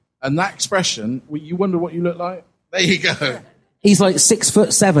kick. And that expression, you wonder what you look like? There you go. He's like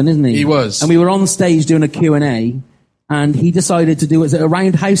 6'7", isn't he? He was. And we were on stage doing a Q&A, and he decided to do, is it a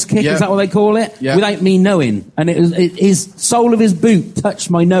roundhouse kick? Yeah. Is that what they call it? Yeah. Without me knowing. And his sole of his boot touched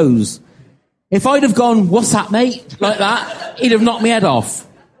my nose. If I'd have gone, what's that, mate? Like that, he'd have knocked my head off.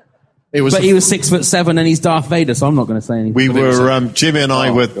 But he was 6'7" and he's Darth Vader, so I'm not going to say anything. We were, Jimmy and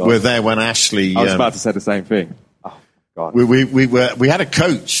I were there when Ashley... I was about to say the same thing. Oh, God. We had a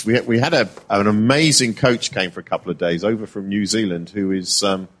coach. We had an amazing coach came for a couple of days over from New Zealand who is...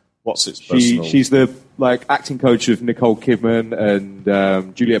 what's its personal... She's the acting coach of Nicole Kidman and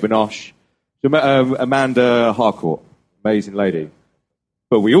Juliette Binoche. Amanda Harcourt. Amazing lady.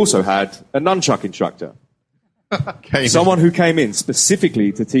 But we also had a nunchuck instructor. Someone who came in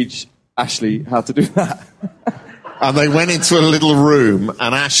specifically to teach Ashley how to do that. And they went into a little room,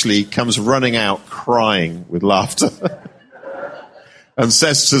 and Ashley comes running out crying with laughter and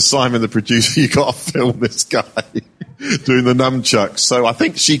says to Simon, the producer, you got to film this guy doing the nunchucks. So I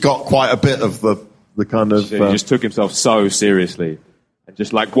think she got quite a bit of the kind of... He just took himself so seriously and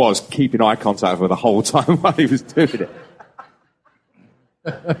just was keeping eye contact with her the whole time while he was doing it.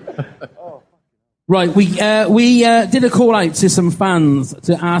 Right, we did a call out to some fans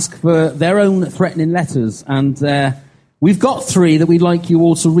to ask for their own threatening letters, and we've got 3 that we'd like you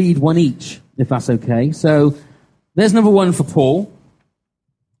all to read one each, if that's okay. So there's number 1 for Paul.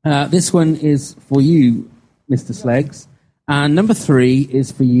 This one is for you, Mr. Sleggs, and number 3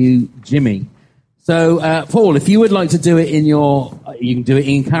 is for you, Jimmy. So, Paul, if you would like to do it you can do it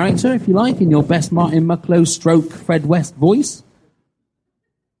in character, if you like, in your best Martin Mucklow stroke Fred West voice.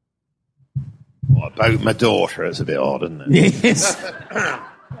 What about my daughter? It's a bit odd, isn't it? Yes.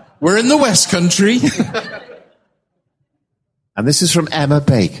 We're in the West Country. And this is from Emma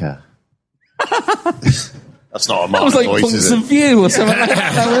Baker. That's not a Martin That was like voice, Points is of it? View or something like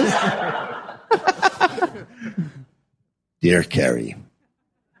that. Dear Kerry,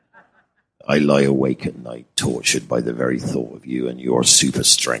 I lie awake at night, tortured by the very thought of you and your super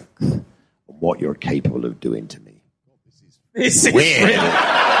strength and what you're capable of doing to me. This is Weird.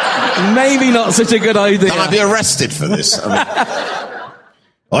 maybe not such a good idea. Can I be arrested for this?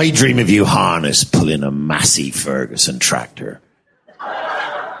 I dream of you harnessed pulling a Massey Ferguson tractor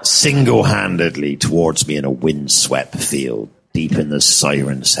single-handedly towards me in a windswept field deep in the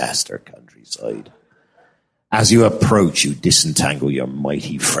Cirencester countryside. As you approach, you disentangle your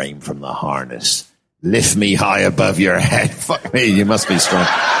mighty frame from the harness, lift me high above your head, fuck me, you must be strong,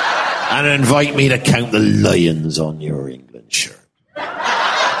 and invite me to count the lions on your England shirt.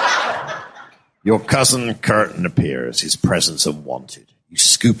 Your cousin Curtin appears, his presence unwanted. You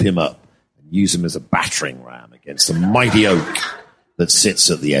scoop him up and use him as a battering ram against the mighty oak that sits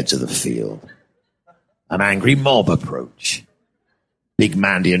at the edge of the field. An angry mob approach. Big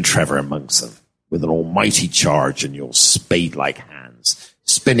Mandy and Trevor amongst them, with an almighty charge in your spade-like hands,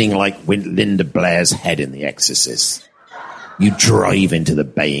 spinning like Linda Blair's head in The Exorcist. You drive into the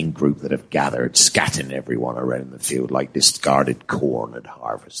baying group that have gathered, scattering everyone around the field like discarded corn at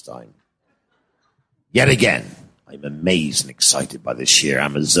harvest time. Yet again, I'm amazed and excited by the sheer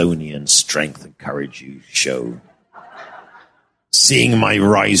Amazonian strength and courage you show. Seeing my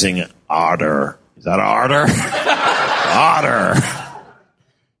rising ardor, is that ardor? Ardor.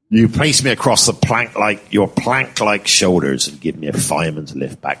 You place me across the your plank-like shoulders and give me a fireman's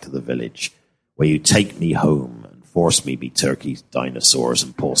lift back to the village, where you take me home and force me be turkeys, dinosaurs,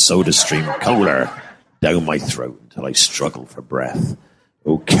 and pour SodaStream Cola down my throat until I struggle for breath.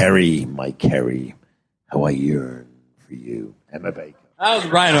 Oh, Kerry, my Kerry, how I yearn for you. Emma Baker. That was a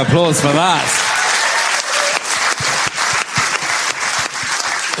round of applause for that.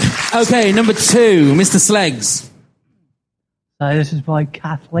 Okay, number 2, Mr. Sleggs. So this is by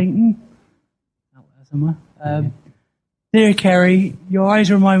Kath Layton. Out there somewhere. Dear Kerry, your eyes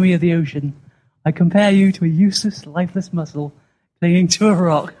remind me of the ocean. I compare you to a useless, lifeless mussel clinging to a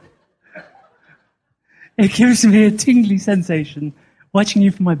rock. It gives me a tingly sensation watching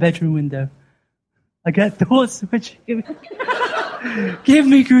you from my bedroom window. I get thoughts which give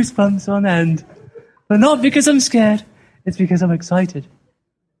me goosebumps on end. But not because I'm scared, it's because I'm excited.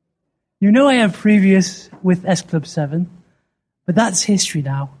 You know I have previous with S Club 7, but that's history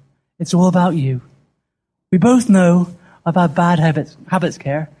now. It's all about you. We both know I've had bad habits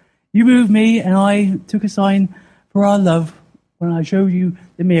care. You moved me and I took a sign for our love when I showed you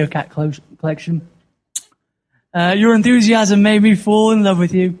the Meerkat collection. Your enthusiasm made me fall in love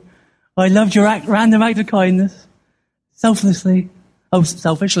with you. I loved your random act of kindness. Selfishly.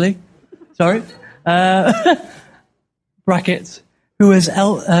 Sorry. Brackets. Who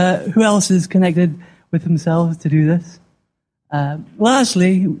else is connected with themselves to do this?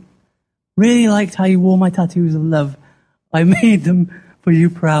 Lastly, really liked how you wore my tattoos of love. I made them for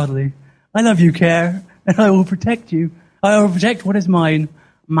you proudly. I love you, Care, and I will protect you. I will protect what is mine.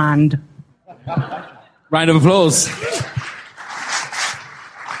 Mand. Round of applause.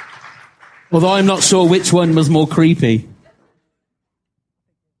 Although I'm not sure which one was more creepy.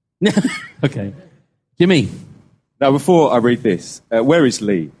 Okay. Jimmy. Now, before I read this, where is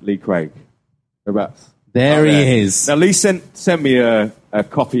Lee? Lee Craig. Whereabouts? There he is. Now, Lee sent me a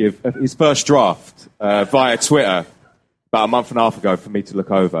copy of his first draft via Twitter about a month and a half ago for me to look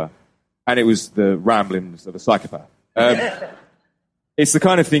over. And it was the ramblings of a psychopath. It's the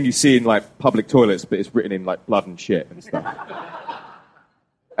kind of thing you see in, like, public toilets, but it's written in, like, blood and shit and stuff.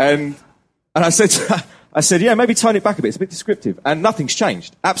 And I said, yeah, maybe tone it back a bit. It's a bit descriptive. And nothing's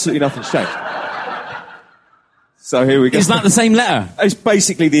changed. Absolutely nothing's changed. So here we go. Is that the same letter? It's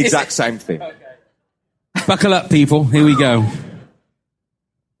basically the exact same thing. Okay. Buckle up, people. Here we go.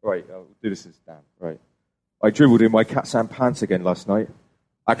 Right, I'll do this as Dan. Right. I dribbled in my cat's pants again last night.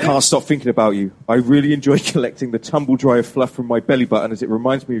 I can't stop thinking about you. I really enjoy collecting the tumble dry of fluff from my belly button as it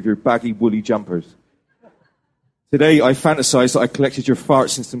reminds me of your baggy, woolly jumpers. Today, I fantasized that I collected your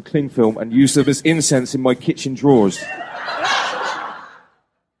farts in some cling film and used them as incense in my kitchen drawers.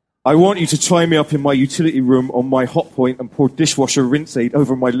 I want you to tie me up in my utility room on my hot point and pour dishwasher rinse aid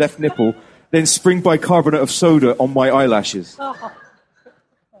over my left nipple, then spring bicarbonate of soda on my eyelashes.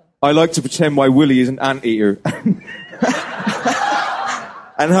 I like to pretend my willy is an anteater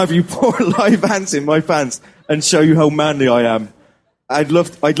and have you pour live ants in my pants and show you how manly I am. I'd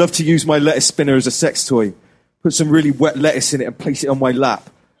love to use my lettuce spinner as a sex toy. Put some really wet lettuce in it and place it on my lap.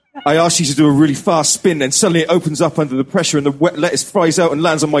 I ask you to do a really fast spin, and suddenly it opens up under the pressure and the wet lettuce fries out and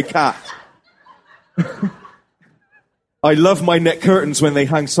lands on my cat. I love my net curtains when they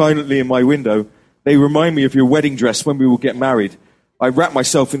hang silently in my window. They remind me of your wedding dress when we will get married. I wrap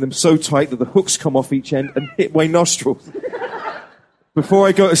myself in them so tight that the hooks come off each end and hit my nostrils. Before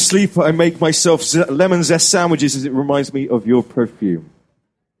I go to sleep, I make myself lemon zest sandwiches as it reminds me of your perfume.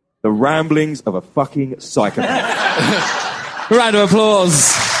 The ramblings of a fucking psychopath. Round of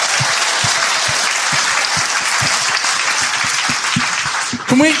applause.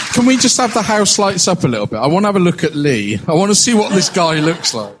 Can we just have the house lights up a little bit? I want to have a look at Lee. I want to see what this guy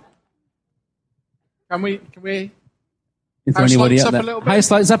looks like. Can we? Is there anybody up there?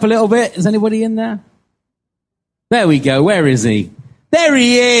 House lights up a little bit. Is anybody in there? There we go. Where is he? There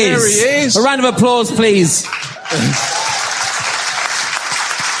he is. There he is. A round of applause, please.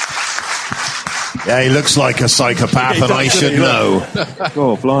 Yeah, he looks like a psychopath, and I should know.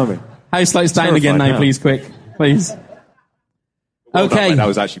 Oh, blimey. House lights down again now, please, quick. Please. Well Okay. done, mate. That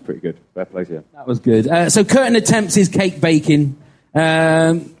was actually pretty good. Fair play to you. That was good. So Curtin attempts his cake baking.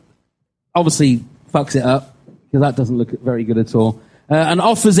 Obviously fucks it up, because that doesn't look very good at all. And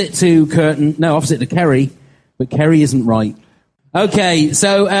offers it to Kerry, but Kerry isn't right. Okay,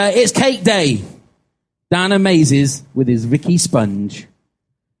 so it's cake day. Dan amazes with his Vicky sponge.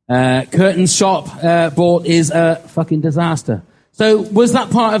 Curtin's shop bought is a fucking disaster. So was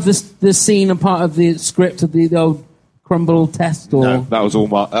that part of the scene and part of the script of the old crumble test? Or? No, that was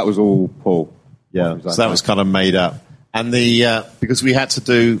all Paul. Yeah, so that was kind of made up. And because we had to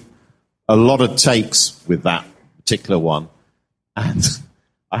do a lot of takes with that particular one, and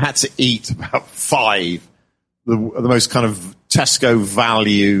I had to eat about 5, the most kind of Tesco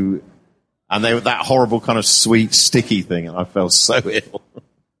value, and they were that horrible kind of sweet, sticky thing, and I felt so ill.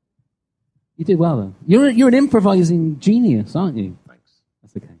 You did well, though. You're an improvising genius, aren't you? Thanks.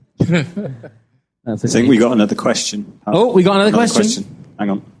 That's okay. That's I think we got another question. Oh, we got another question. Hang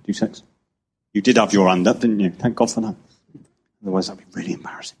on, 2 seconds. You did have your hand up, didn't you? Thank God for that. Otherwise, that'd be really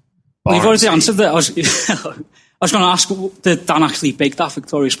embarrassing. Well, you've already answered that. I was going to ask, did Dan actually bake that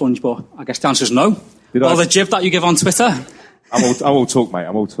Victoria sponge? But I guess the answer is no. The jib that you give on Twitter. I'm all talk, mate.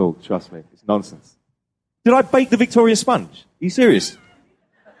 I'm all talk. Trust me. It's nonsense. Did I bake the Victoria sponge? Are you serious?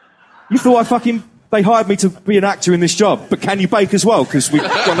 You thought they hired me to be an actor in this job, but can you bake as well? Because we've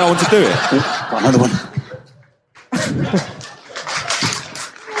got no one to do it. Got another one.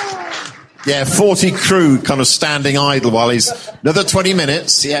 Yeah, 40 crew kind of standing idle while he's... Another 20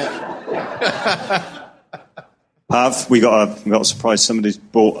 minutes, yeah. Pav, we got a surprise. Somebody's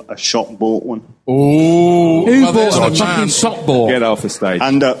bought a shop bought one. Oh, who bought a fucking shop bought? Get off the stage.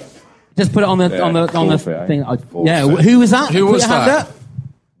 Hand up. Just put it on the forfeit, thing. Forfeit. Yeah, who was that? Who Put was your hand that? up.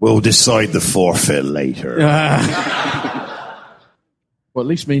 We'll decide the forfeit later. Well, at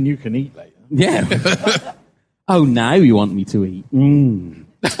least me and you can eat later. Yeah. Oh, now you want me to eat?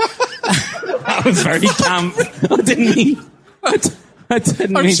 That was very camp. I didn't mean. I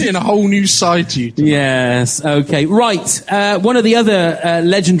didn't I'm mean. seeing a whole new side to you tonight. Yes. Okay. Right. One of the other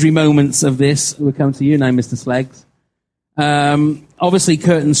legendary moments of this will come to you now, Mr. Sleggs. Obviously,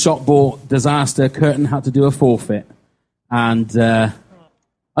 Curtin's shop bought disaster. Curtin had to do a forfeit, and I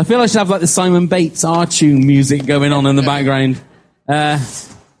feel I should have like the Simon Bates R-Tune music going on in the background.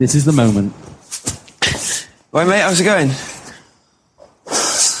 This is the moment. Right, mate, how's it going?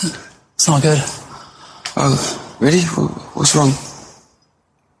 It's not good. Oh, really? What's wrong?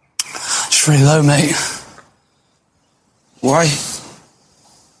 It's really low, mate. Why?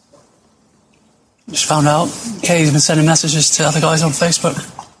 Just found out Katie's been sending messages to other guys on Facebook.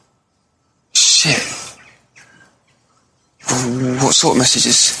 Shit. What sort of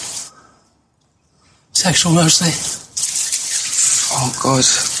messages? Sexual, mostly. Oh, God.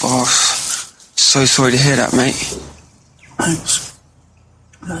 Oh, so sorry to hear that, mate. Thanks.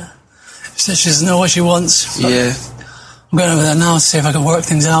 She says she doesn't know what she wants. Yeah. I'm going over there now to see if I can work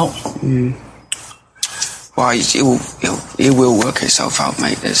things out. Well, it will work itself out,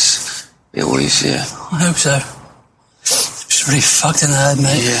 mate. It always, yeah. I hope so. She's really fucked in the head,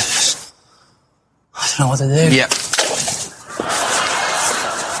 mate. Yeah. I don't know what to do. Yeah.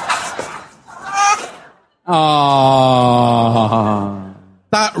 Oh.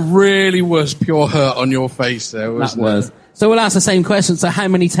 That really was pure hurt on your face there, wasn't it? It? So we'll ask the same question. So how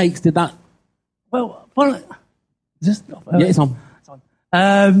many takes did that? Well, yeah, it's on.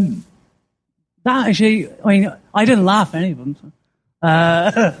 That actually, I mean, I didn't laugh at any of them. So.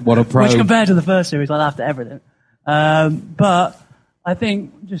 What a pro. Which compared to the first series, I laughed at everything. But I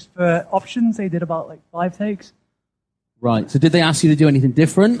think just for options, they did about like 5 takes. Right. So did they ask you to do anything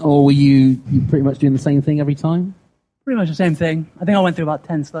different, or were you pretty much doing the same thing every time? Pretty much the same thing. I think I went through about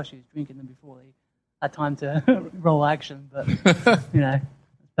 10 slushies, drinking them before they had time to roll action. But you know,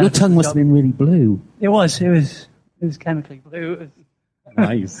 your tongue must have been really blue. It was chemically blue. It was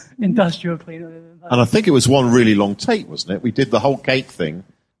nice. Industrial cleaner. And I think it was one really long take, wasn't it? We did the whole cake thing,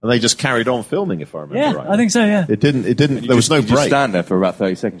 and they just carried on filming, if I remember right. I think so, yeah. It didn't, there was no you break. Just stand there for about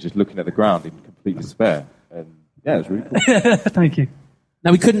 30 seconds just looking at the ground in complete despair. And yeah, it was really cool. Thank you.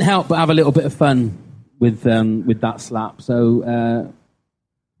 Now, we couldn't help but have a little bit of fun with that slap. So,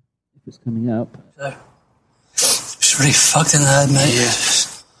 if it's coming up. So, she's really fucked in the head, mate. Yeah.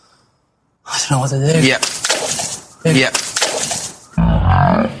 I don't know what to do. Yeah. Yeah.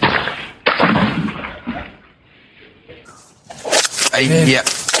 Yeah.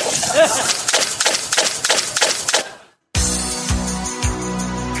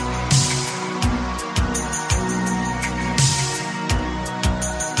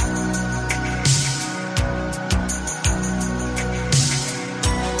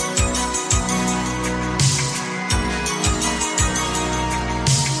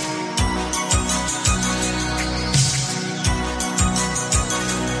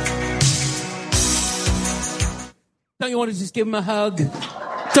 Don't you want to just give him a hug?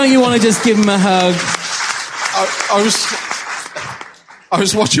 Don't you want to just give him a hug? I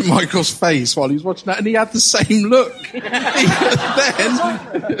was watching Michael's face while he was watching that, and he had the same look. Then.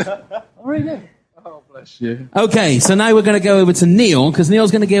 Oh, bless you. Okay, so now we're going to go over to Neil, because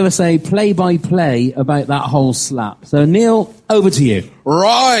Neil's going to give us a play-by-play about that whole slap. So, Neil, over to you.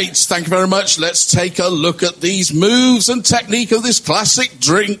 Right, thank you very much. Let's take a look at these moves and technique of this classic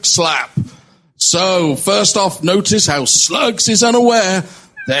drink slap. So, first off, notice how Slugs is unaware.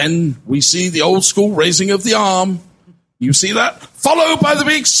 Then we see the old school raising of the arm. You see that? Followed by the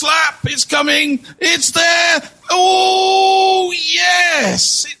big slap. It's coming. It's there. Oh,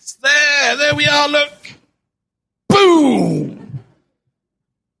 yes. It's there. There we are. Look. Boom.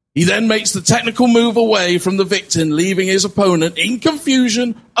 He then makes the technical move away from the victim, leaving his opponent in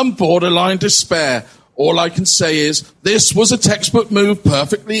confusion and borderline despair. All I can say is this was a textbook move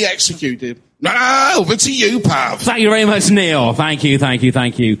perfectly executed. Over to you, Pav. Thank you very much, Neil. Thank you.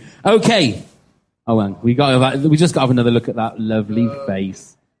 Okay. Oh, man, we just got to have another look at that lovely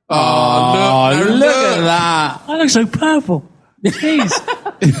face. Oh, look at that. I look so purple. Jeez.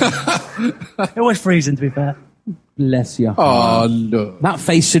 It was freezing, to be fair. Bless you. Oh, look. That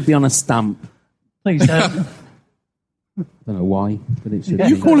face should be on a stamp. Please don't. I don't know why, but it should be.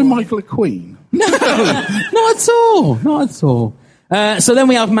 You calling Michael a queen? No, not at all. So then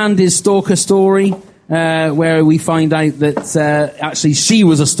we have Mandy's stalker story, where we find out that actually she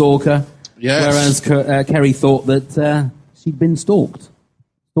was a stalker, yes. whereas Kerry thought that she'd been stalked.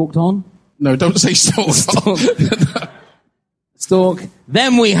 Stalked on? No, don't say stalked on. Stalk.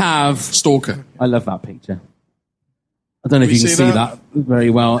 Then we have... Stalker. I love that picture. I don't know if We you can see that very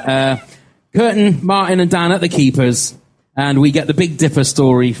well. Curtin, Martin and Dan at the keepers. And we get the Big Dipper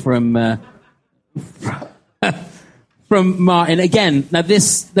story from Martin. Again, now there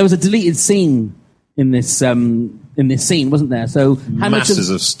was a deleted scene in this scene, wasn't there? So how masses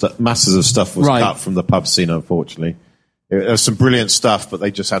of stuff was cut from the pub scene, unfortunately. There was some brilliant stuff, but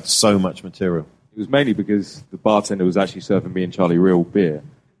they just had so much material. It was mainly because the bartender was actually serving me and Charlie real beer.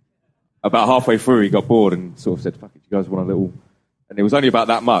 About halfway through, he got bored and sort of said, fuck it, you guys want a little... And it was only about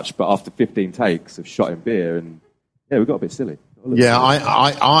that much, but after 15 takes of shot in beer, and yeah, we got a bit silly. Yeah,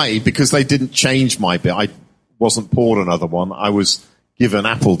 I because they didn't change my bit, I wasn't poured another one. I was given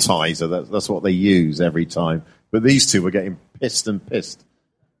appetizer. That's what they use every time. But these two were getting pissed and pissed.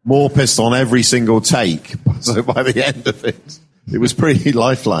 More pissed on every single take. So by the end of it, it was pretty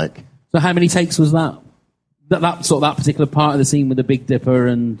lifelike. So how many takes was that? That particular part of the scene with the Big Dipper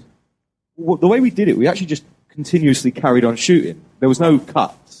and... Well, the way we did it, we actually just continuously carried on shooting. There was no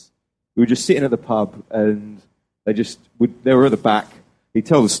cuts. We were just sitting at the pub and they were at the back. He'd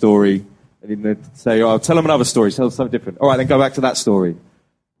tell the story and he'd say, oh, tell them another story, tell them something different. All right, then go back to that story.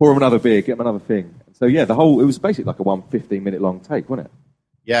 Pour them another beer, get them another thing. And so, yeah, it was basically like a 15-minute long take, wasn't it?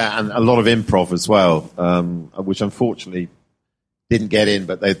 Yeah, and a lot of improv as well, which unfortunately didn't get in,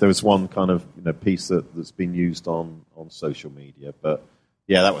 but there was one kind of piece that's been used on social media. But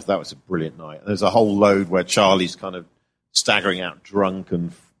yeah, that was a brilliant night. And there's a whole load where Charlie's kind of staggering out drunk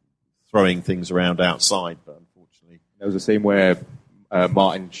and throwing things around outside, but unfortunately... There was a scene where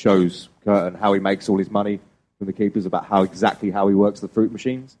Martin shows Curtin how he makes all his money from the keepers, about how he works the fruit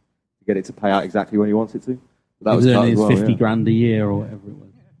machines to get it to pay out exactly when he wants it to. That was earning his 50 grand a year or whatever it was.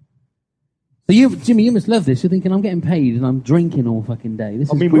 So Jimmy, you must love this. You're thinking, I'm getting paid and I'm drinking all fucking day.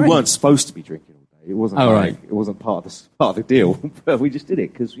 This is great. We weren't supposed to be drinking all day. It wasn't It wasn't part of the deal. But we just did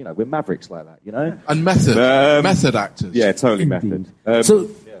it because we're mavericks like that, And method actors. Yeah, totally method. The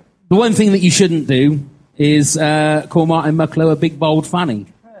one thing that you shouldn't do is call Martin Mucklow a big bold fanny.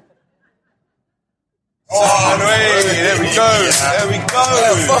 Oh, there we go. There we go.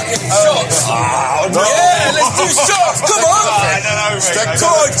 Fucking shots. Yeah, let's do shots. Come on.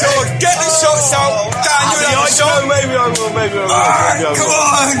 Come on, George. Get the shots out. Dan, you have a shot. Maybe I will. Come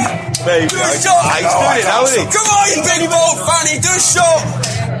on. Maybe. Do a shot. He's doing it now, isn't he? Come on, you big bold fanny. Do a shot.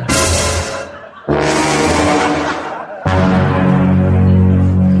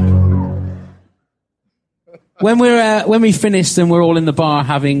 When we finished and we're all in the bar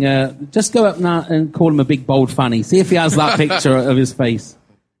having, just go up now and call him a big bold fanny. See if he has that picture of his face.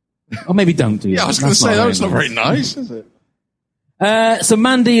 Or maybe don't do that. Yeah, I was going to say, that's not very nice, is it? So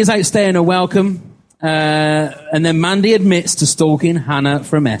Mandy is out staying a welcome. And then Mandy admits to stalking Hannah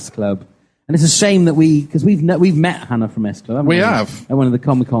from S Club. And it's a shame that because we've met Hannah from S Club, haven't we? We have. At one of the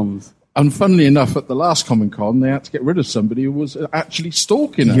Comic-Cons. And funnily enough, at the last Comic-Con, they had to get rid of somebody who was actually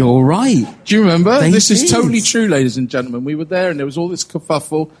stalking her. You're right. Do you remember? They This did. is totally true, ladies and gentlemen. We were there and there was all this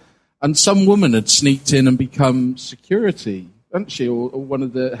kerfuffle, and some woman had sneaked in and become security, hadn't she, or one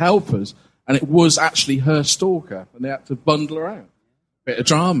of the helpers, and it was actually her stalker, and they had to bundle her out. Bit of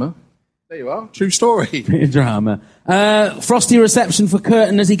drama. There you are. True story. Bit of drama. Frosty reception for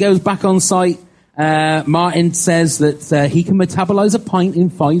Curtin as he goes back on site. Martin says that he can metabolize a pint in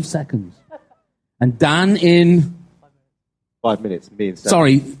 5 seconds. And Dan in... 5 minutes. Me and Sam.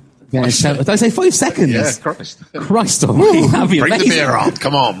 Sorry. Yeah, did I say 5 seconds? Yeah, Christ. Christ almighty. That'd be Bring amazing. the beer on.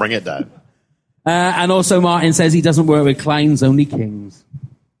 Come on, bring it down. And also Martin says he doesn't work with clowns, only kings.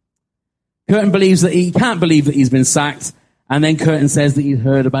 Curtin believes that he can't believe that he's been sacked. And then Curtin says that he's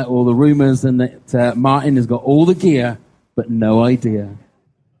heard about all the rumours and that Martin has got all the gear, but no idea.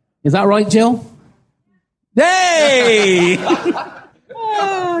 Is that right, Jill? Hey! Oh,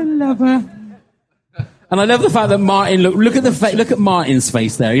 I love her. And I love the fact that Martin, look at Martin's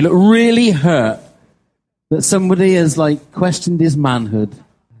face there. He looked really hurt that somebody has questioned his manhood.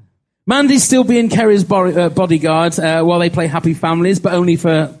 Mandy's still being Kerry's bodyguard while they play Happy Families, but only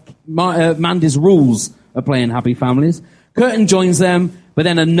for Mandy's rules of playing Happy Families. Curtin joins them, but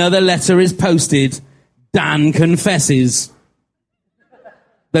then another letter is posted. Dan confesses.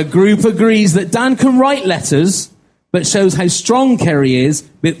 The group agrees that Dan can write letters, but shows how strong Kerry is,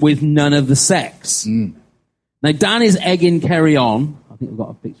 but with none of the sex. Now, Dan is egging Kerry on. I think we've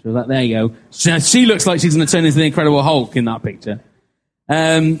got a picture of that. There you go. She looks like she's going to turn into the Incredible Hulk in that picture.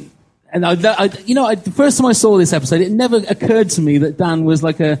 And the first time I saw this episode, it never occurred to me that Dan was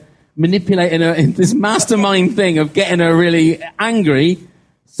manipulating her in this mastermind thing of getting her really angry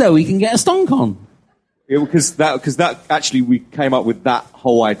so he can get a stonk on. Because that actually we came up with that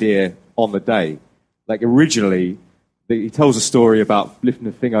whole idea on the day. Like originally, he tells a story about lifting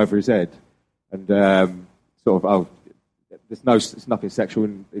a thing over his head, and it's nothing sexual,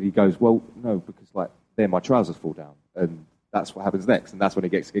 and he goes, well, no, because like then my trousers fall down, and that's what happens next, and that's when he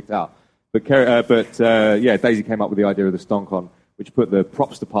gets kicked out. But Daisy came up with the idea of the StonkCon, which put the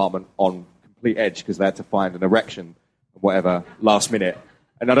props department on complete edge because they had to find an erection, whatever, last minute.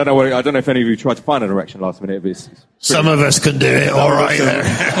 And I don't know if any of you tried to find an erection last minute. But it's some of us can do it, all right. There.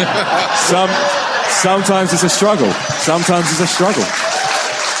 Sometimes it's a struggle. It's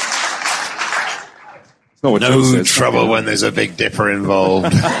not what Jill no says. trouble when there's a Big Dipper involved.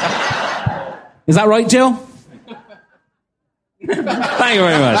 Is that right, Jill? Thank you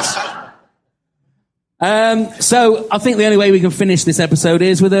very much. So I think the only way we can finish this episode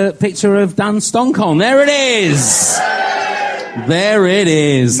is with a picture of Dan StonkCon. There it is. There it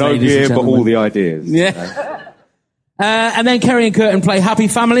is. No gear, but all the ideas. Yeah. And then Kerry and Curtin play Happy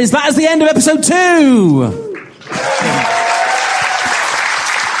Families. That is the end of episode 2.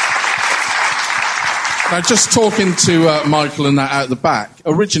 Now, just talking to Michael and that out the back,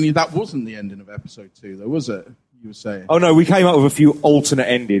 originally that wasn't the ending of episode 2, though, was it? You were saying. Oh, no, we came up with a few alternate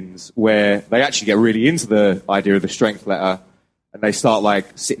endings where they actually get really into the idea of the strength letter, and they start, like,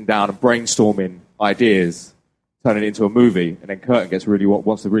 sitting down and brainstorming ideas, turning it into a movie, and then Curtin gets really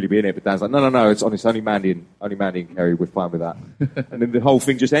wants to really be in it, but Dan's like, no, it's only Mandy and Kerry, we're fine with that. And then the whole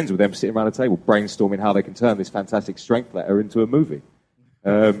thing just ends with them sitting around a table brainstorming how they can turn this fantastic strength letter into a movie.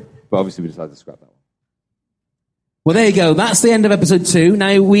 But obviously we decided to scrap that one. Well, there you go. That's the end of episode 2.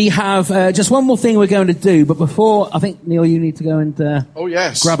 Now, we have just one more thing we're going to do, but before, I think, Neil, you need to go and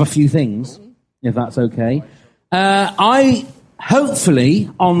grab a few things, if that's okay. Hopefully,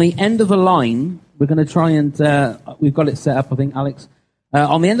 on the end of the line, we're going to try and, we've got it set up, I think, Alex.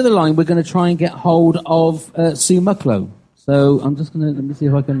 On the end of the line, we're going to try and get hold of Sue Mucklow. So I'm just going to, let me see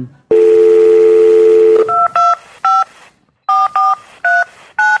if I can...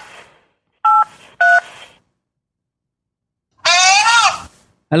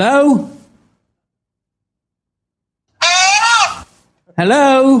 Hello?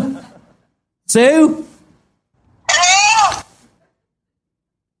 Hello? Sue?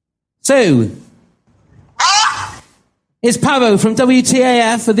 Sue? It's Pavo from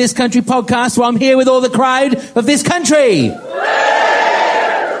WTAF for This Country podcast, where I'm here with all the crowd of this country.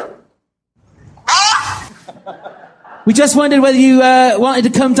 We just wondered whether you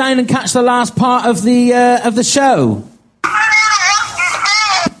wanted to come down and catch the last part of the show.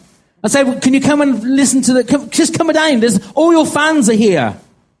 I said, can you come and listen to just come down. All your fans are here.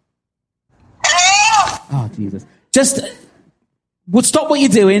 Oh, Jesus. Stop what you're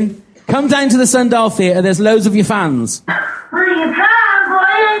doing. Come down to the Sundial Theatre. There's loads of your fans.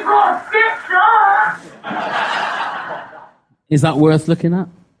 Is that worth looking at?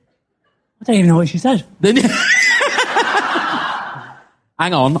 I don't even know what she said.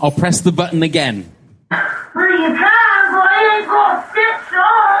 Hang on, I'll press the button again.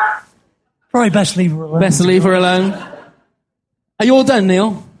 Probably best leave her alone. Best leave her alone. Are you all done,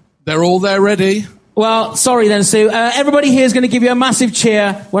 Neil? They're all there ready. Well, sorry then, Sue. Everybody here is going to give you a massive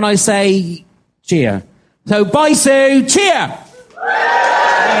cheer when I say cheer. So, bye, Sue. Cheer!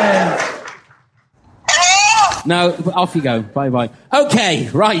 No, off you go. Bye-bye. Okay,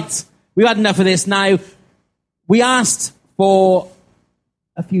 right. We've had enough of this now. We asked for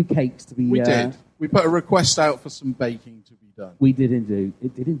a few cakes to be... We did. We put a request out for some baking to be done. We did indeed.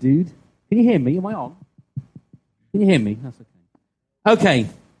 It did indeed. Can you hear me? Am I on? Can you hear me? That's okay. Okay.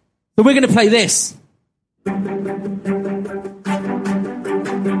 So we're going to play this.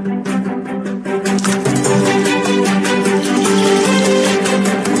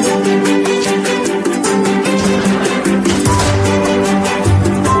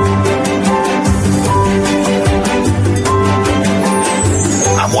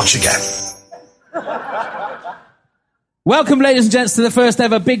 And watch again. Welcome, ladies and gents, to the first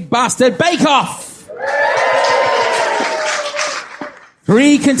ever Big Bastard Bake Off.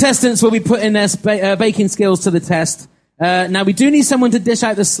 3 contestants will be putting their baking skills to the test. Now, we do need someone to dish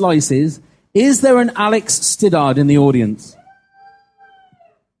out the slices. Is there an Alex Stiddard in the audience?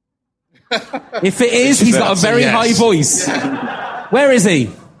 If it is, he's got a very high voice. Where is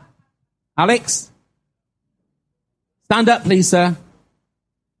he? Alex? Stand up, please, sir.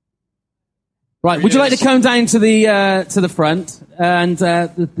 Right, would you like to come down to the front? And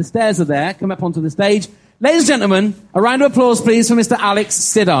the stairs are there. Come up onto the stage. Ladies and gentlemen, a round of applause, please, for Mr. Alex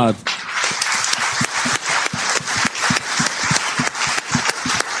Stiddard.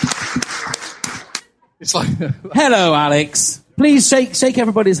 It's like... Hello, Alex. Please shake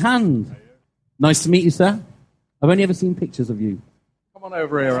everybody's hand. Nice to meet you, sir. I've only ever seen pictures of you. Come on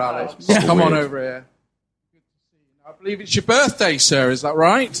over here, Alex. Yeah. Come on over here. Good to see you. I believe it's your birthday, sir. Is that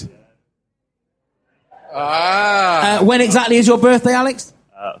right? When exactly is your birthday, Alex?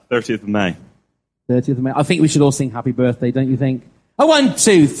 30th of May. 30th of May. I think we should all sing Happy Birthday, don't you think? Oh, 1,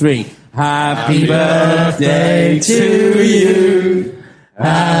 2, 3. Happy birthday to you.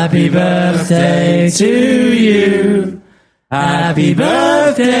 Happy birthday to you. Happy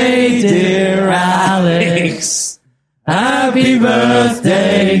birthday, dear Alex. Happy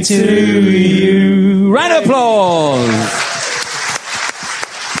birthday to you. Round of applause.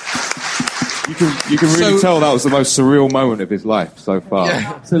 You can really tell that was the most surreal moment of his life so far.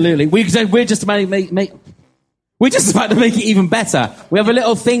 Yeah, absolutely. We're just about to we're just about to make it even better. We have a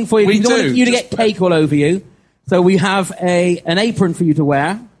little thing for you. We don't want you to get cake all over you. So we have an apron for you to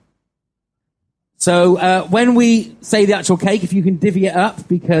wear. So when we say the actual cake, if you can divvy it up,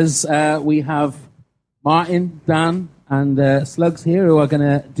 because we have Martin, Dan, and Slugs here who are going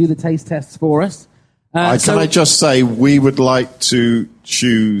to do the taste tests for us. Can I just say, we would like to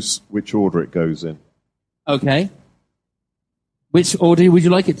choose which order it goes in. Okay. Which order would you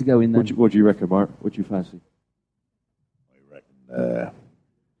like it to go in then? What do you reckon, Mark? What do you fancy?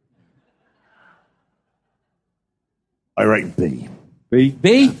 I reckon B. B?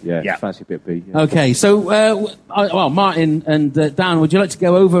 B? Yeah. Fancy a bit B. Yeah. Okay, so, well, Martin and Dan, would you like to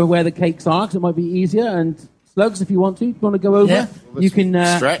go over where the cakes are? Because it might be easier. And Slugs, if you want to. You want to go over? Yeah. You can...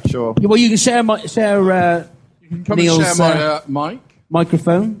 stretch or... Well, you can share You can come Neil's, and share my mic.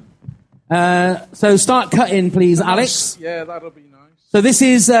 microphone. So start cutting, please, Alex. Yeah, that'll be nice. So this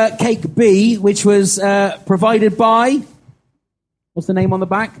is cake B, which was provided by... What's the name on the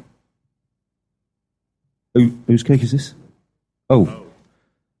back? Whose cake is this? Oh.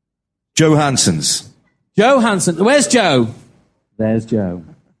 Joe Hansen's. Joe Hansen. Where's Joe? There's Joe.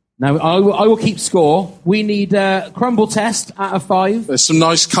 Now, I will keep score. We need a crumble test out of 5. There's some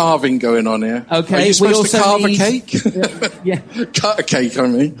nice carving going on here. Okay. Are you supposed to carve need, a cake? Yeah. Cut a cake, I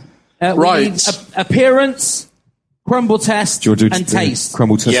mean. We Right. need appearance, crumble test, and taste.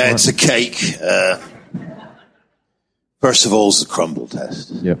 Crumble test. Yeah, it's a cake. First of all, it's a crumble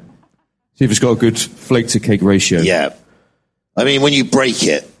test. Yep. See if it's got a good flake to cake ratio. Yeah. I mean, when you break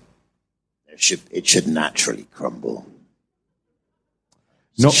it, it should naturally crumble.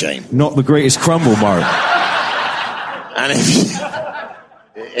 It's a shame. Not the greatest crumble, Mark. And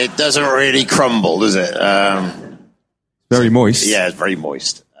it doesn't really crumble, does it? Very moist. Yeah, it's very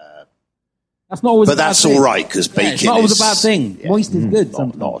moist. That's not always but a bad that's thing. all right, because bacon it's not always is... a bad thing. Moist is good.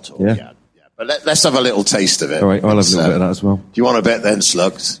 Not at all, yeah. But let's have a little taste of it. All right, I'll have a little bit of that as well. Do you want a bit then,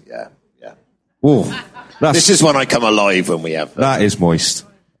 Slugs? Yeah. Whoa. This is when I come alive when we have... That is moist.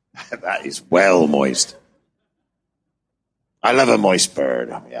 That is well moist. I love a moist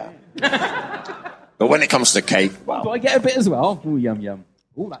bird, yeah. But when it comes to cake, well... Do I get a bit as well? Ooh, yum, yum.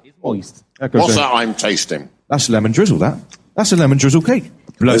 Ooh, that is moist. What's that I'm tasting? That's lemon drizzle, that. That's a lemon drizzle cake.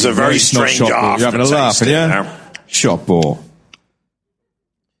 There's a very It's not strange shop, you're having a laugh, aftertaste in yeah? there. Shop bore.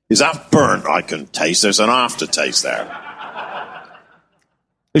 Is that burnt I can taste? There's an aftertaste there.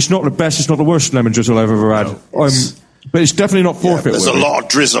 It's not the best, it's not the worst lemon drizzle I've ever had. But it's definitely not forfeit. There's a lot of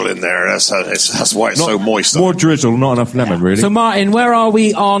drizzle in there. That's why it's so moist. More drizzle, not enough lemon, really. So, Martin, where are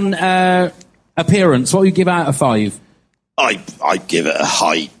we on appearance? What would you give out of 5? I'd give it a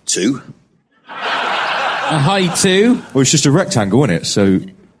high 2. A high 2? Well, it's just a rectangle, isn't it? So,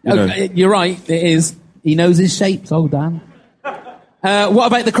 you know. You're right, it is. He knows his shapes, old Dan. What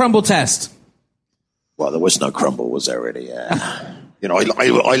about the crumble test? Well, there was no crumble, was there really? You know,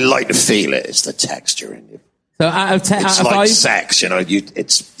 I like to feel it. It's the texture in it. So out of 10, It's out of like 5? sex, you know.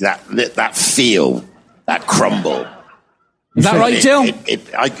 It's that feel, that crumble. Is that right, Jill?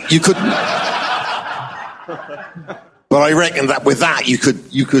 You could, but I reckon that with that you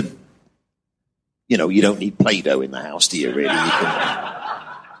could, you know, you don't need Play-Doh in the house, do you? Really,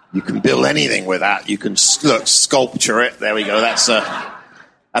 you can build anything with that. You can sculpture it. There we go. That's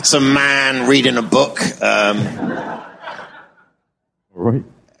a man reading a book. Right.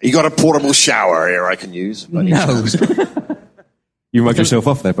 You got a portable shower here I can use. No. You mugged yourself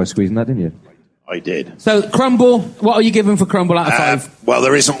off there by squeezing that, didn't you? I did. So, crumble, what are you giving for crumble out of 5? Well,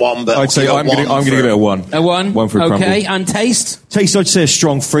 there isn't one, but I'd say I'm going to give it a 1. A 1? 1 for a crumble. Okay, and taste? Taste, I'd say a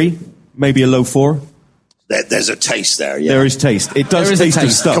strong 3, maybe a low 4. There's a taste there, yeah. There is taste. It does taste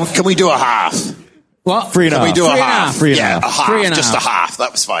of stuff. Can we do a half? What? 3.5. Can we do a half? 3.5. Yeah, a half. 3.5. Just a half.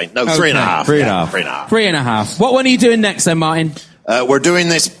 That was fine. No, Okay. 3.5. 3.5. 3.5. 3.5. What one are you doing next then, Martin? We're doing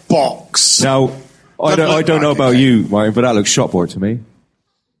this box. Now, I don't know about you, Martin, but that looks shopboard to me.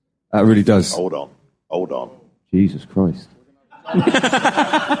 That really does. Hold on. Jesus Christ.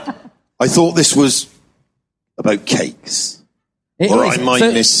 I thought this was about cakes. Or I might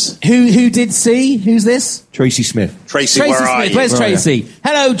miss... Who did C? Who's this? Tracy Smith. Tracy, Tracy where are Smith. you? Where's Tracy?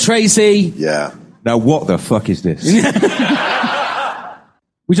 Hello, Tracy. Yeah. Now, what the fuck is this?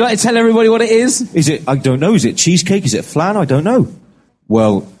 Would you like to tell everybody what it is? Is it, I don't know, is it cheesecake? Is it flan? I don't know.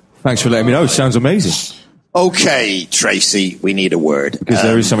 Well, thanks for letting me know. It sounds amazing. Okay, Tracy, we need a word. Because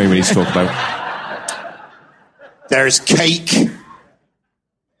there is something we need to talk about. There's cake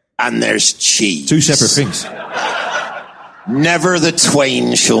and there's cheese. Two separate things. Never the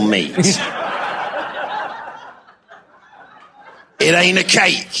twain shall meet. It ain't a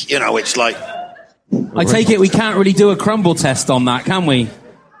cake, you know, it's like... I take it we can't really do a crumble test on that, can we?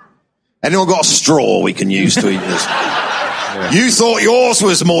 Anyone got a straw we can use to eat this? Yeah. You thought yours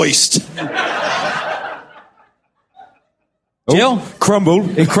was moist. Jill?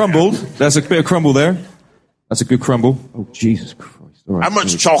 Crumbled. It crumbled. There's a bit of crumble there. That's a good crumble. Oh, Jesus Christ. All right. How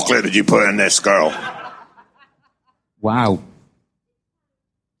much chocolate did you put in this, girl? Wow.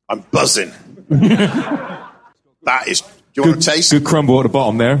 I'm buzzing. That is... Do you want to taste? Good crumble at the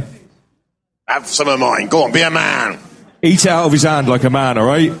bottom there. Have some of mine. Go on, be a man. Eat it out of his hand like a man, all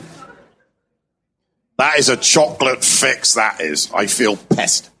right? That is a chocolate fix, that is. I feel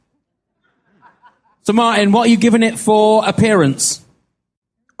pest. So, Martin, what are you giving it for appearance?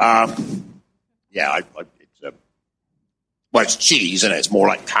 Yeah, it's cheese, isn't it? It's more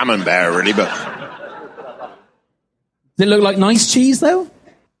like camembert, really, but... Does it look like nice cheese, though?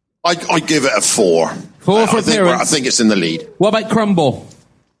 I give it a 4. 4 for appearance? I think it's in the lead. What about crumble?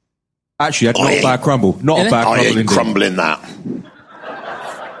 Actually, not a bad crumble. Not a bad crumble. I ain't crumbling that.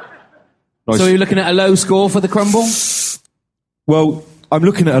 Nice. So you're looking at a low score for the crumble? Well, I'm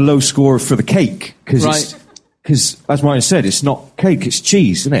looking at a low score for the cake. Because, as Martin said, it's not cake, it's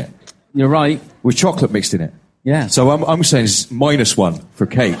cheese, isn't it? You're right. With chocolate mixed in it. Yeah. So I'm saying it's -1 for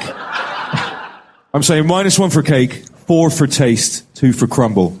cake. I'm saying -1 for cake, 4 for taste, 2 for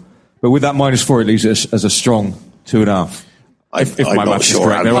crumble. But with that -4, it leaves it as a strong 2.5. If my maths is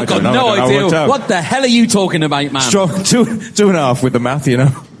correct. I've got no idea. What the hell are you talking about, man? Strong 2.5 with the math, you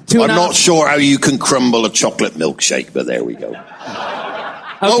know. I'm not sure how you can crumble a chocolate milkshake, but there we go.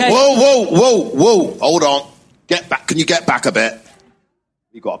 Okay. Whoa. Hold on. Get back. Can you get back a bit?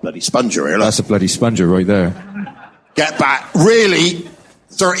 You've got a bloody sponger here. Look. That's a bloody sponger right there. Get back. Really?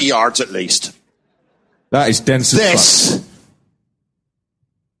 30 yards at least. That is dense as fuck. This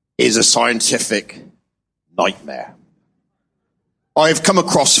is a scientific nightmare. I've come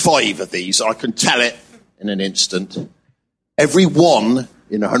across 5 of these. I can tell it in an instant. Every one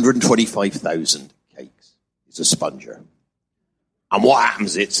in 125,000 cakes is a sponger. And what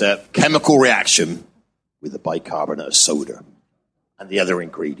happens, it's a chemical reaction with the bicarbonate of soda and the other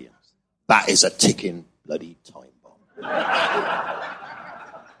ingredients. That is a ticking bloody time bomb.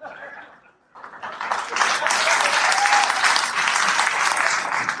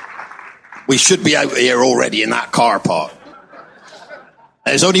 We should be out here already in that car park.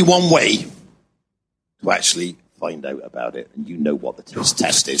 There's only one way to actually find out about it, and you know what the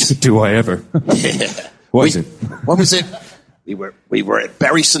test is. Do I ever? Yeah. What is it? What was it? We were at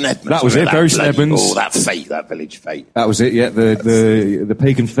Bury St Edmunds. That was it, Bury St Edmunds. Oh, that fete, that village fete. That was it, yeah, the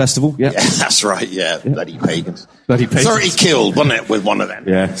pagan festival, yeah. Yeah, that's right, yeah. Bloody pagans. Bloody pagans. 30 killed, wasn't it, with one of them?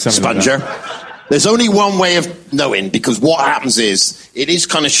 Yeah, something Sponger. like that. There's only one way of knowing, because what happens is, it is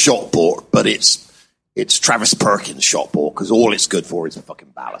kind of shot bought, but it's Travis Perkins shot bought, because all it's good for is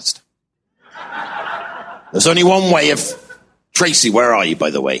fucking ballast. There's only one way of... Tracy, where are you, by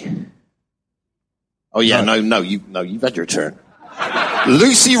the way? Oh, yeah, no, you've had your turn.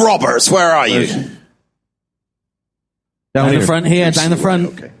 Lucy Roberts, where are you? Down the front here, down the front.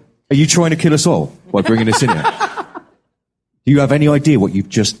 Okay. Are you trying to kill us all by bringing this in here? Do you have any idea what you've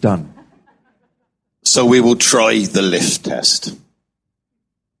just done? So we will try the lift test.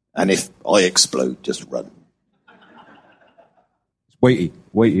 And if I explode, just run. It's weighty,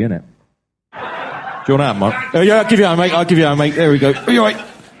 innit? Do you want that, Mark? Oh, yeah, I'll give you a hand, mate. There we go. Are you all right?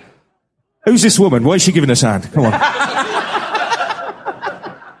 Who's this woman? Why is she giving us a hand? Come on.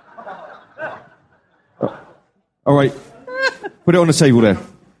 All right. Put it on the table there.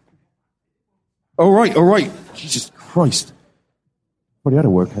 All right. Jesus Christ. Probably had a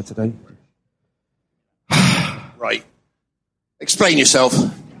workout today. Right. Explain yourself.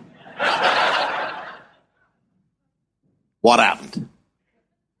 What happened?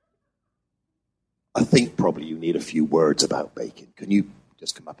 I think probably you need a few words about bacon. Can you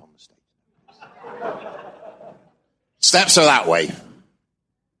just come up on the stage? Steps are that way.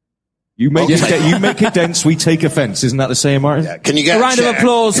 You make it dense, we take offence. Isn't that the saying, Martin? Yeah. Can you get a round of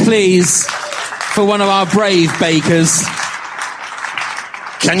applause, please, for one of our brave bakers.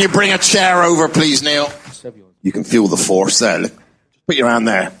 Can you bring a chair over, please, Neil? You can feel the force there. Look. Just put your hand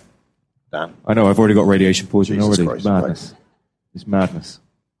there. Dan. I know, I've already got radiation poisoning Jesus already. Christ, Madness. right. It's madness.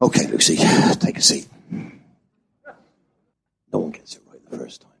 Okay, Lucy, take a seat. No one gets it right the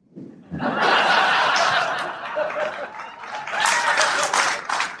first time.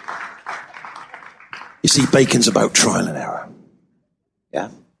 You see, bacon's about trial and error. Yeah?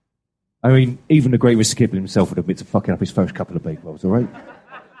 I mean, even the great Mr. Kipling himself would admit to fucking up his first couple of bake rolls, all right?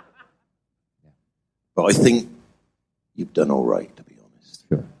 But I think you've done all right, to be honest.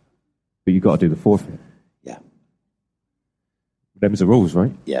 Sure. But you've got to do the forfeit. Yeah. Them's the rules,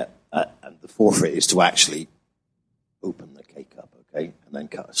 right? Yeah, and the forfeit is to actually open the cake up, okay? And then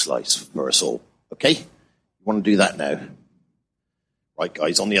cut a slice for us all, okay? You want to do that now? Right,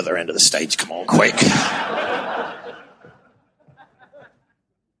 guys, on the other end of the stage, come on, quick.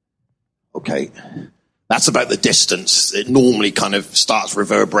 Okay. That's about the distance. It normally kind of starts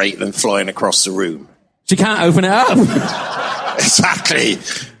reverberating and flying across the room. She can't open it up. Exactly.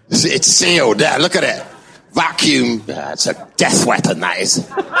 It's sealed. Yeah, look at it. Vacuum. It's a death weapon, that is.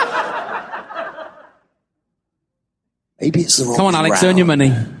 Maybe it's the wrong Come on, Alex, round. earn your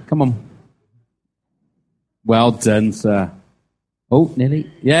money. Come on. Well done, sir. Oh, nearly.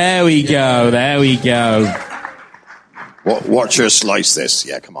 There we go. There we go. Watch her slice this.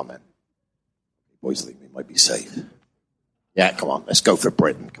 Yeah, come on then. Boys think we might be safe. Yeah, come on. Let's go for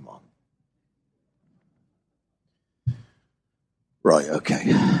Britain. Come on. Right,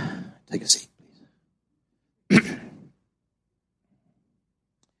 okay. Take a seat, please. Okay.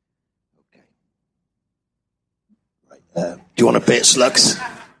 Right. Do you want a bit, slugs?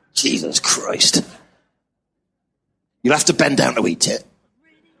 Jesus Christ. You'll have to bend down to eat it.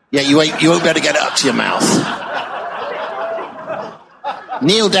 Yeah, you won't be able to get it up to your mouth.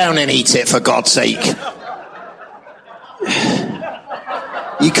 Kneel down and eat it, for God's sake.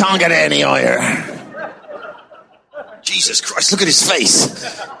 You can't get it any higher. Jesus Christ, look at his face.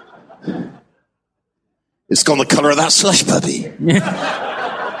 It's gone the colour of that slush puppy.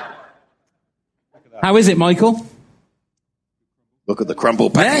 How is it, Michael? Look at the crumble.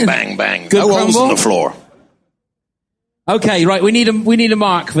 Bang, bang, bang. Good No holes crumble? on the floor. Okay, right, we need a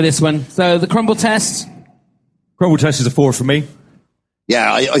mark for this one. So the crumble test. Crumble test is a 4 for me.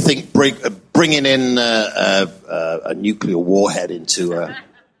 Yeah, I think bringing in a nuclear warhead into a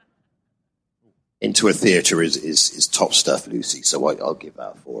theatre is top stuff, Lucy. So I'll give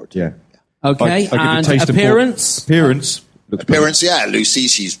that a 4. Too. Yeah. Okay, I give and a taste of appearance? Appearance. Appearance, yeah. Lucy,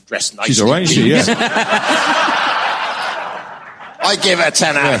 she's dressed nicely. She's all right, isn't she? Yeah. I give her a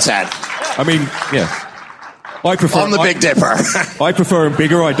 10 out of 10. I mean, yeah. I prefer On the Big Dipper. I prefer them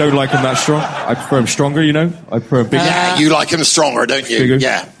bigger. I don't like them that strong. I prefer them stronger, you know? I prefer them bigger. Yeah, you like them stronger, don't you? Bigger.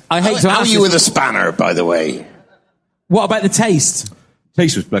 Yeah. I hate to How are ask you this- with a spanner, by the way? What about the taste?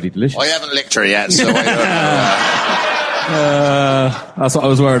 Taste was bloody delicious. I haven't licked her yet, so I don't know. That's what I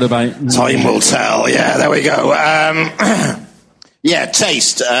was worried about. Time will tell. Yeah, there we go. Yeah,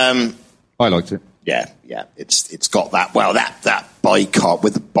 taste. I liked it. Yeah. It's got that. Well, that bicarb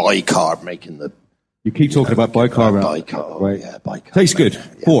with the bicarb making the. You keep talking about bicarb. Bicarb, right? Yeah, bicarb. Tastes good.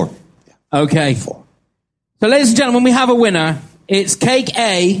 4. Okay. So, ladies and gentlemen, we have a winner. It's Cake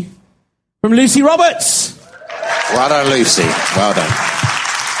A from Lucy Roberts. Well done, Lucy. Well done.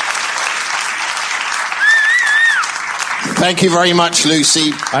 Thank you very much,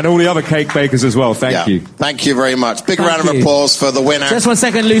 Lucy. And all the other cake bakers as well. Thank you. Thank you very much. Big Thank round of you. applause for the winner. Just 1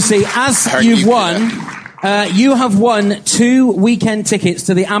 second, Lucy. As Her you've nuclear. won, you have won 2 weekend tickets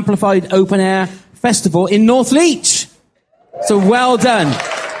to the Amplified Open Air Festival in North Leach. So well done.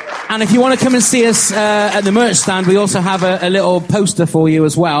 And if you want to come and see us at the merch stand, we also have a little poster for you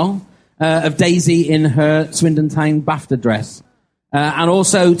as well of Daisy in her Swindon Town BAFTA dress. And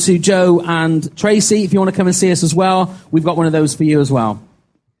also to Joe and Tracy, if you want to come and see us as well, we've got one of those for you as well.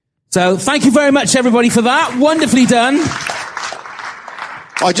 So thank you very much, everybody, for that. Wonderfully done.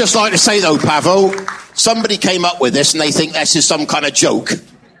 I'd just like to say, though, Pavo, somebody came up with this and they think this is some kind of joke.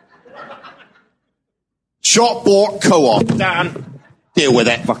 Shop bought co-op. Dan, deal with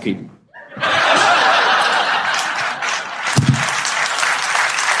it. Fucking.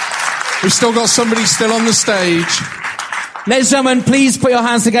 We've still got somebody still on the stage. Ladies and gentlemen, please put your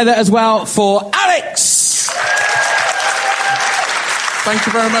hands together as well for Alex. Thank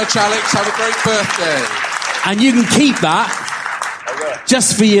you very much, Alex. Have a great birthday. And you can keep that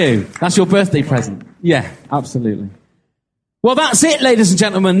just for you. That's your birthday present. Yeah, absolutely. Well, that's it, ladies and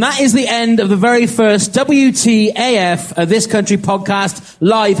gentlemen. That is the end of the very first WTAF This Country podcast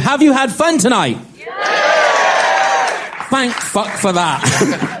live. Have you had fun tonight? Yeah! Thank fuck for that.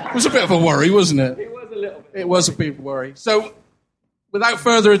 It was a bit of a worry, wasn't it? It was a little bit. It was a bit of a worry. So, without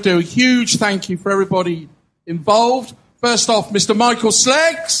further ado, a huge thank you for everybody involved. First off, Mr. Michael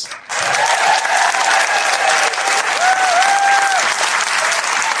Sleggs.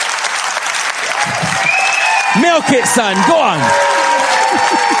 Milk it, son. Go on.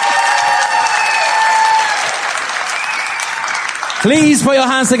 Please put your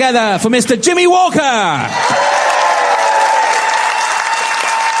hands together for Mr. Jimmy Walker.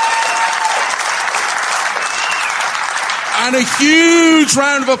 And a huge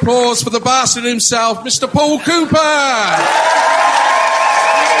round of applause for the bastard himself, Mr. Paul Cooper.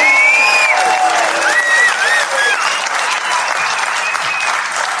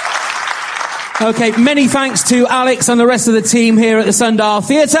 Okay, many thanks to Alex and the rest of the team here at the Sundial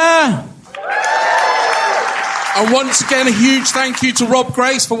Theatre. And once again, a huge thank you to Rob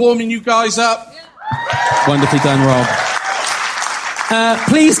Grace for warming you guys up. Wonderfully done, Rob.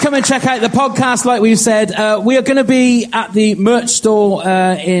 Please come and check out the podcast, like we've said. We are going to be at the merch store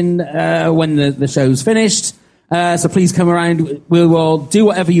when the show's finished. So please come around. We will do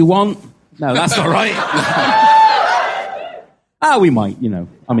whatever you want. No, that's not right. We might,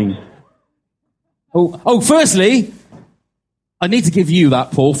 I mean... firstly, I need to give you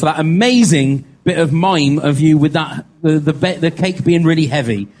that, Paul, for that amazing bit of mime of you with that the cake being really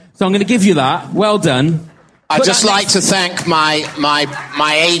heavy. So I'm going to give you that. Well done. I'd just like to thank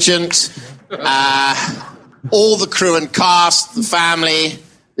my agent, all the crew and cast, the family.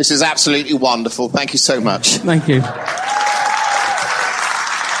 This is absolutely wonderful. Thank you so much. Thank you.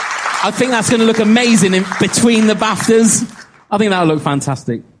 I think that's going to look amazing in between the BAFTAs. I think that'll look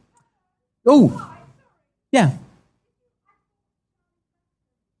fantastic. Oh. Yeah.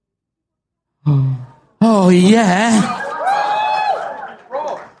 Oh, yeah.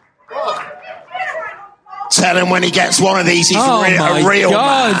 Tell him when he gets one of these, he's a real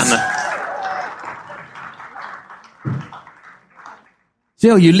man.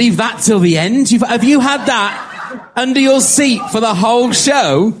 Jill, you leave that till the end? Have you had that under your seat for the whole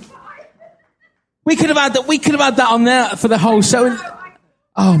show? We could have had that on there for the whole show.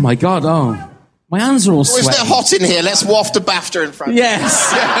 Oh, my God, my hands are all sweaty. Isn't it hot in here? Let's waft a BAFTA in front.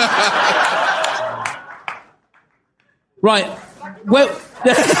 Yes. Right. Well,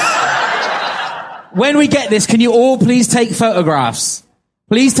 when we get this, can you all please take photographs?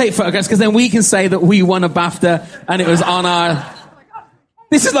 Please take photographs, because then we can say that we won a BAFTA and it was on our...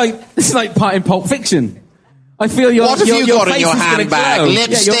 This is like part in Pulp Fiction. I feel your... What have you got in your face is gonna handbag? glow.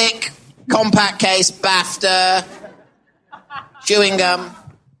 Lipstick, compact case, BAFTA, chewing gum.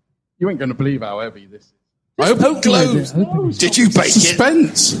 You ain't going to believe how heavy this is. I hope it glows. Did you bake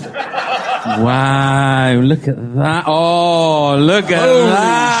Suspense. Wow, look at that. Oh, look at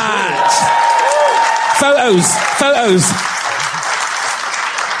that. Photos.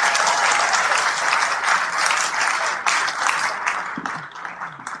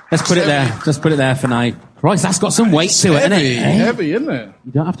 Let's put it there. Just put it there for now. Christ, that's got some weight to it, hasn't it? Heavy, isn't it?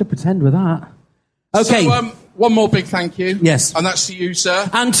 You don't have to pretend with that. Okay. So, one more big thank you. Yes. And that's to you, sir.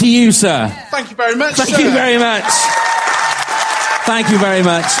 And to you, sir. Thank you very much, Thank sir. you very much. Thank you very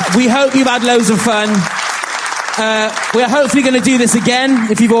much. We hope you've had loads of fun. We're hopefully going to do this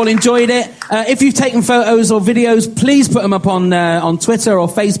again if you've all enjoyed it. If you've taken photos or videos, please put them up on Twitter or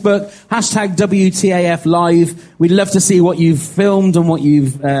Facebook. #WTAF Live. We'd love to see what you've filmed and what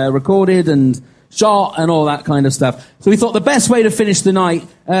you've recorded and shot and all that kind of stuff. So we thought the best way to finish the night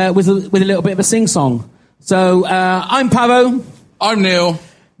was with a little bit of a sing-song. So I'm Pavo. I'm Neil.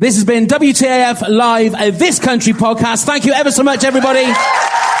 This has been WTAF Live, a This Country podcast. Thank you ever so much, everybody.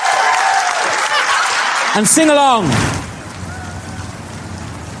 And sing along.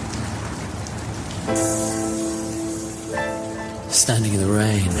 Standing in the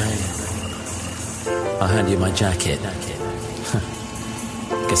rain. I'll hand you my jacket.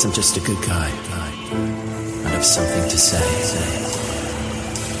 Guess I'm just a good guy. And have something to say.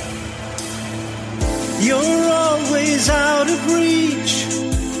 You're always out of reach.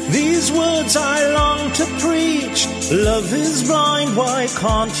 These words I long to preach. Love is blind, why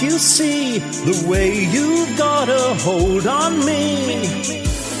can't you see the way you've got a hold on me?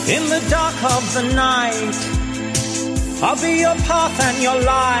 In the dark of the night, I'll be your path and your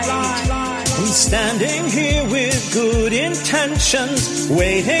light. I'm standing here with good intentions,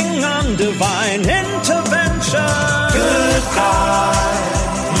 waiting on divine intervention. Good guy,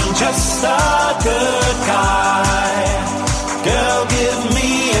 just a good guy. Girl, give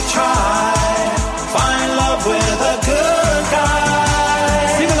me a try. Find love with a good guy.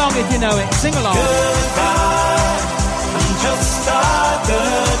 Sing along if you know it. Sing along. Good guy, I'm just a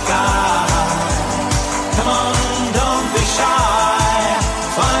good guy. Come on, don't be shy.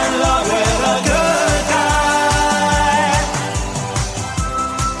 Find love with a good guy.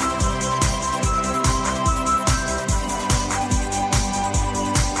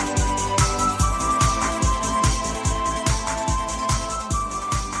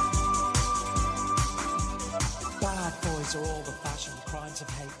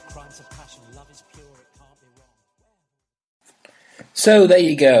 Crimes of passion, love is pure, it can't be wrong. So there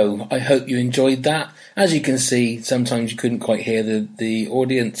you go. I hope you enjoyed that. As you can see, sometimes you couldn't quite hear the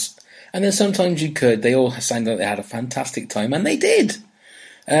audience, and then sometimes you could. They all sounded like they had a fantastic time, and they did.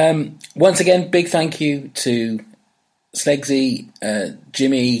 Once again, big thank you to Slegsy,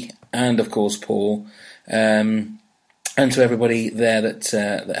 Jimmy, and of course Paul, and to everybody there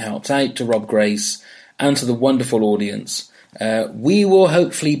that helped out, to Rob Grace, and to the wonderful audience. We will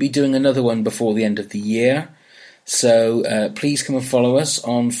hopefully be doing another one before the end of the year. So please come and follow us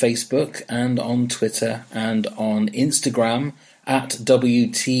on Facebook and on Twitter and on Instagram at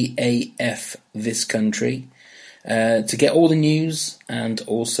WTAF This Country to get all the news and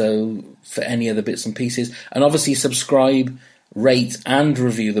also for any other bits and pieces. And obviously subscribe, rate and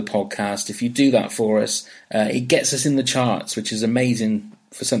review the podcast. If you do that for us, it gets us in the charts, which is amazing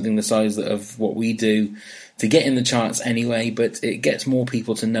for something the size of what we do to get in the charts anyway, but it gets more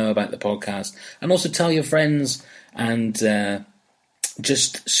people to know about the podcast. And also tell your friends and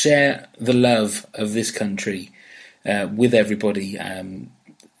just share the love of this country with everybody.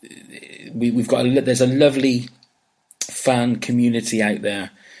 There's a lovely fan community out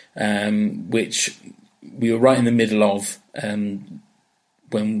there, which we were right in the middle of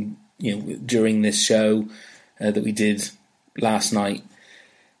when during this show that we did last night.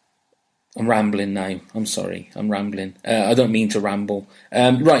 I'm rambling now. I'm sorry. I'm rambling. I don't mean to ramble.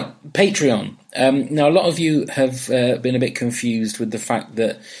 Right, Patreon. Now, a lot of you have been a bit confused with the fact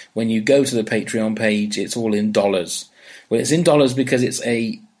that when you go to the Patreon page, it's all in dollars. Well, it's in dollars because it's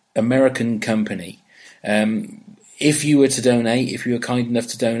a American company. If you were to donate, if you were kind enough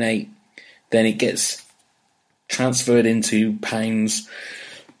to donate, then it gets transferred into pounds.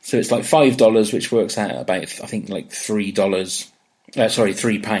 So it's like $5, which works out about, I think, like £3.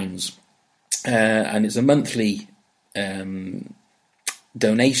 £3. And it's a monthly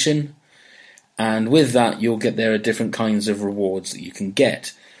donation, and with that there are different kinds of rewards that you can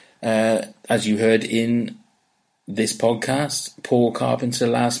get. As you heard in this podcast, Paul Carpenter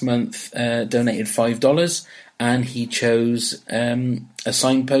last month donated $5, and he chose a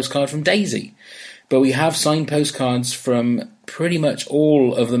signed postcard from Daisy. But we have signed postcards from pretty much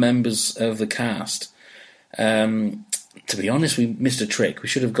all of the members of the cast. To be honest, we missed a trick. We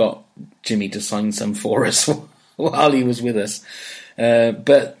should have got Jimmy to sign some for us while he was with us.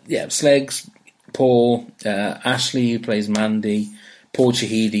 But yeah, Slegs, Paul, Ashley, who plays Mandy, Paul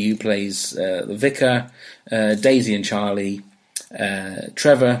Chahidi, who plays the vicar, Daisy and Charlie,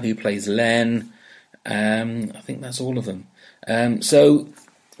 Trevor, who plays Len. I think that's all of them. So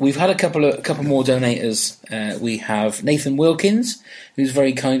we've had a couple more donators. We have Nathan Wilkins, who's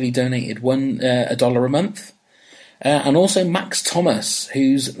very kindly donated $1 a month. And also Max Thomas,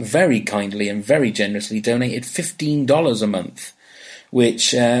 who's very kindly and very generously donated $15 a month, which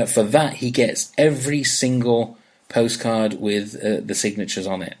for that he gets every single postcard with the signatures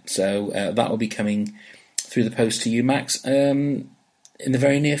on it. So that will be coming through the post to you, Max, in the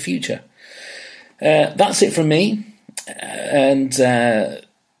very near future. That's it from me, and I'm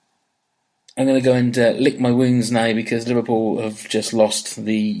going to go and lick my wounds now because Liverpool have just lost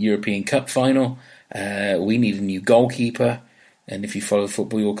the European Cup final. We need a new goalkeeper, and if you follow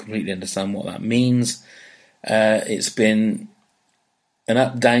football, you'll completely understand what that means. It's been an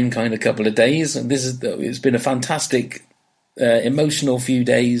up-down kind of couple of days, and it's been a fantastic, emotional few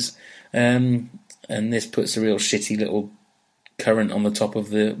days, and this puts a real shitty little currant on the top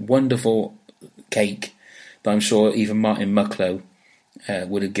of the wonderful cake that I'm sure even Martin Mucklow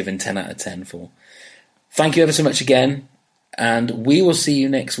would have given 10 out of 10 for. Thank you ever so much again. And we will see you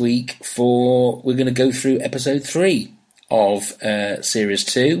next week we're going to go through episode 3 of series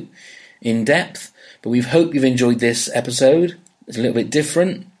 2 in depth. But we hope you've enjoyed this episode. It's a little bit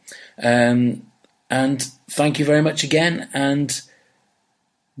different. And thank you very much again. And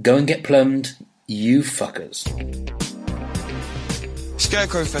go and get plumbed, you fuckers.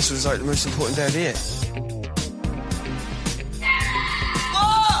 Scarecrow Festival is like the most important day of the year.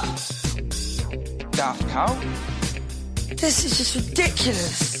 Daft Cow? This is just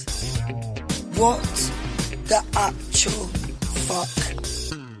ridiculous. What the actual fuck?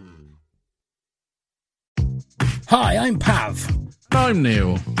 Hi, I'm Pav. And I'm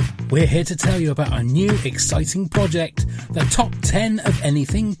Neil. We're here to tell you about our new exciting project, the Top 10 of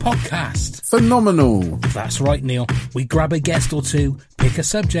Anything podcast. Phenomenal. That's right, Neil. We grab a guest or two, pick a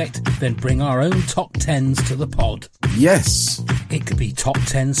subject, then bring our own top 10s to the pod. Yes. It could be top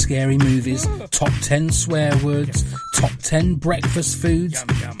 10 scary movies, top 10 swear words, top 10 breakfast foods,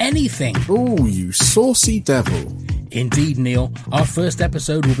 anything. Oh, you saucy devil. Indeed, Neil. Our first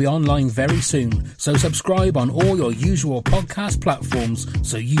episode will be online very soon, so subscribe on all your usual podcast platforms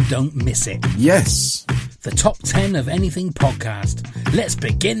so you don't miss it. Yes. The Top 10 of Anything podcast. Let's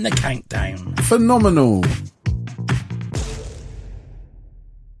begin the countdown. Phenomenal.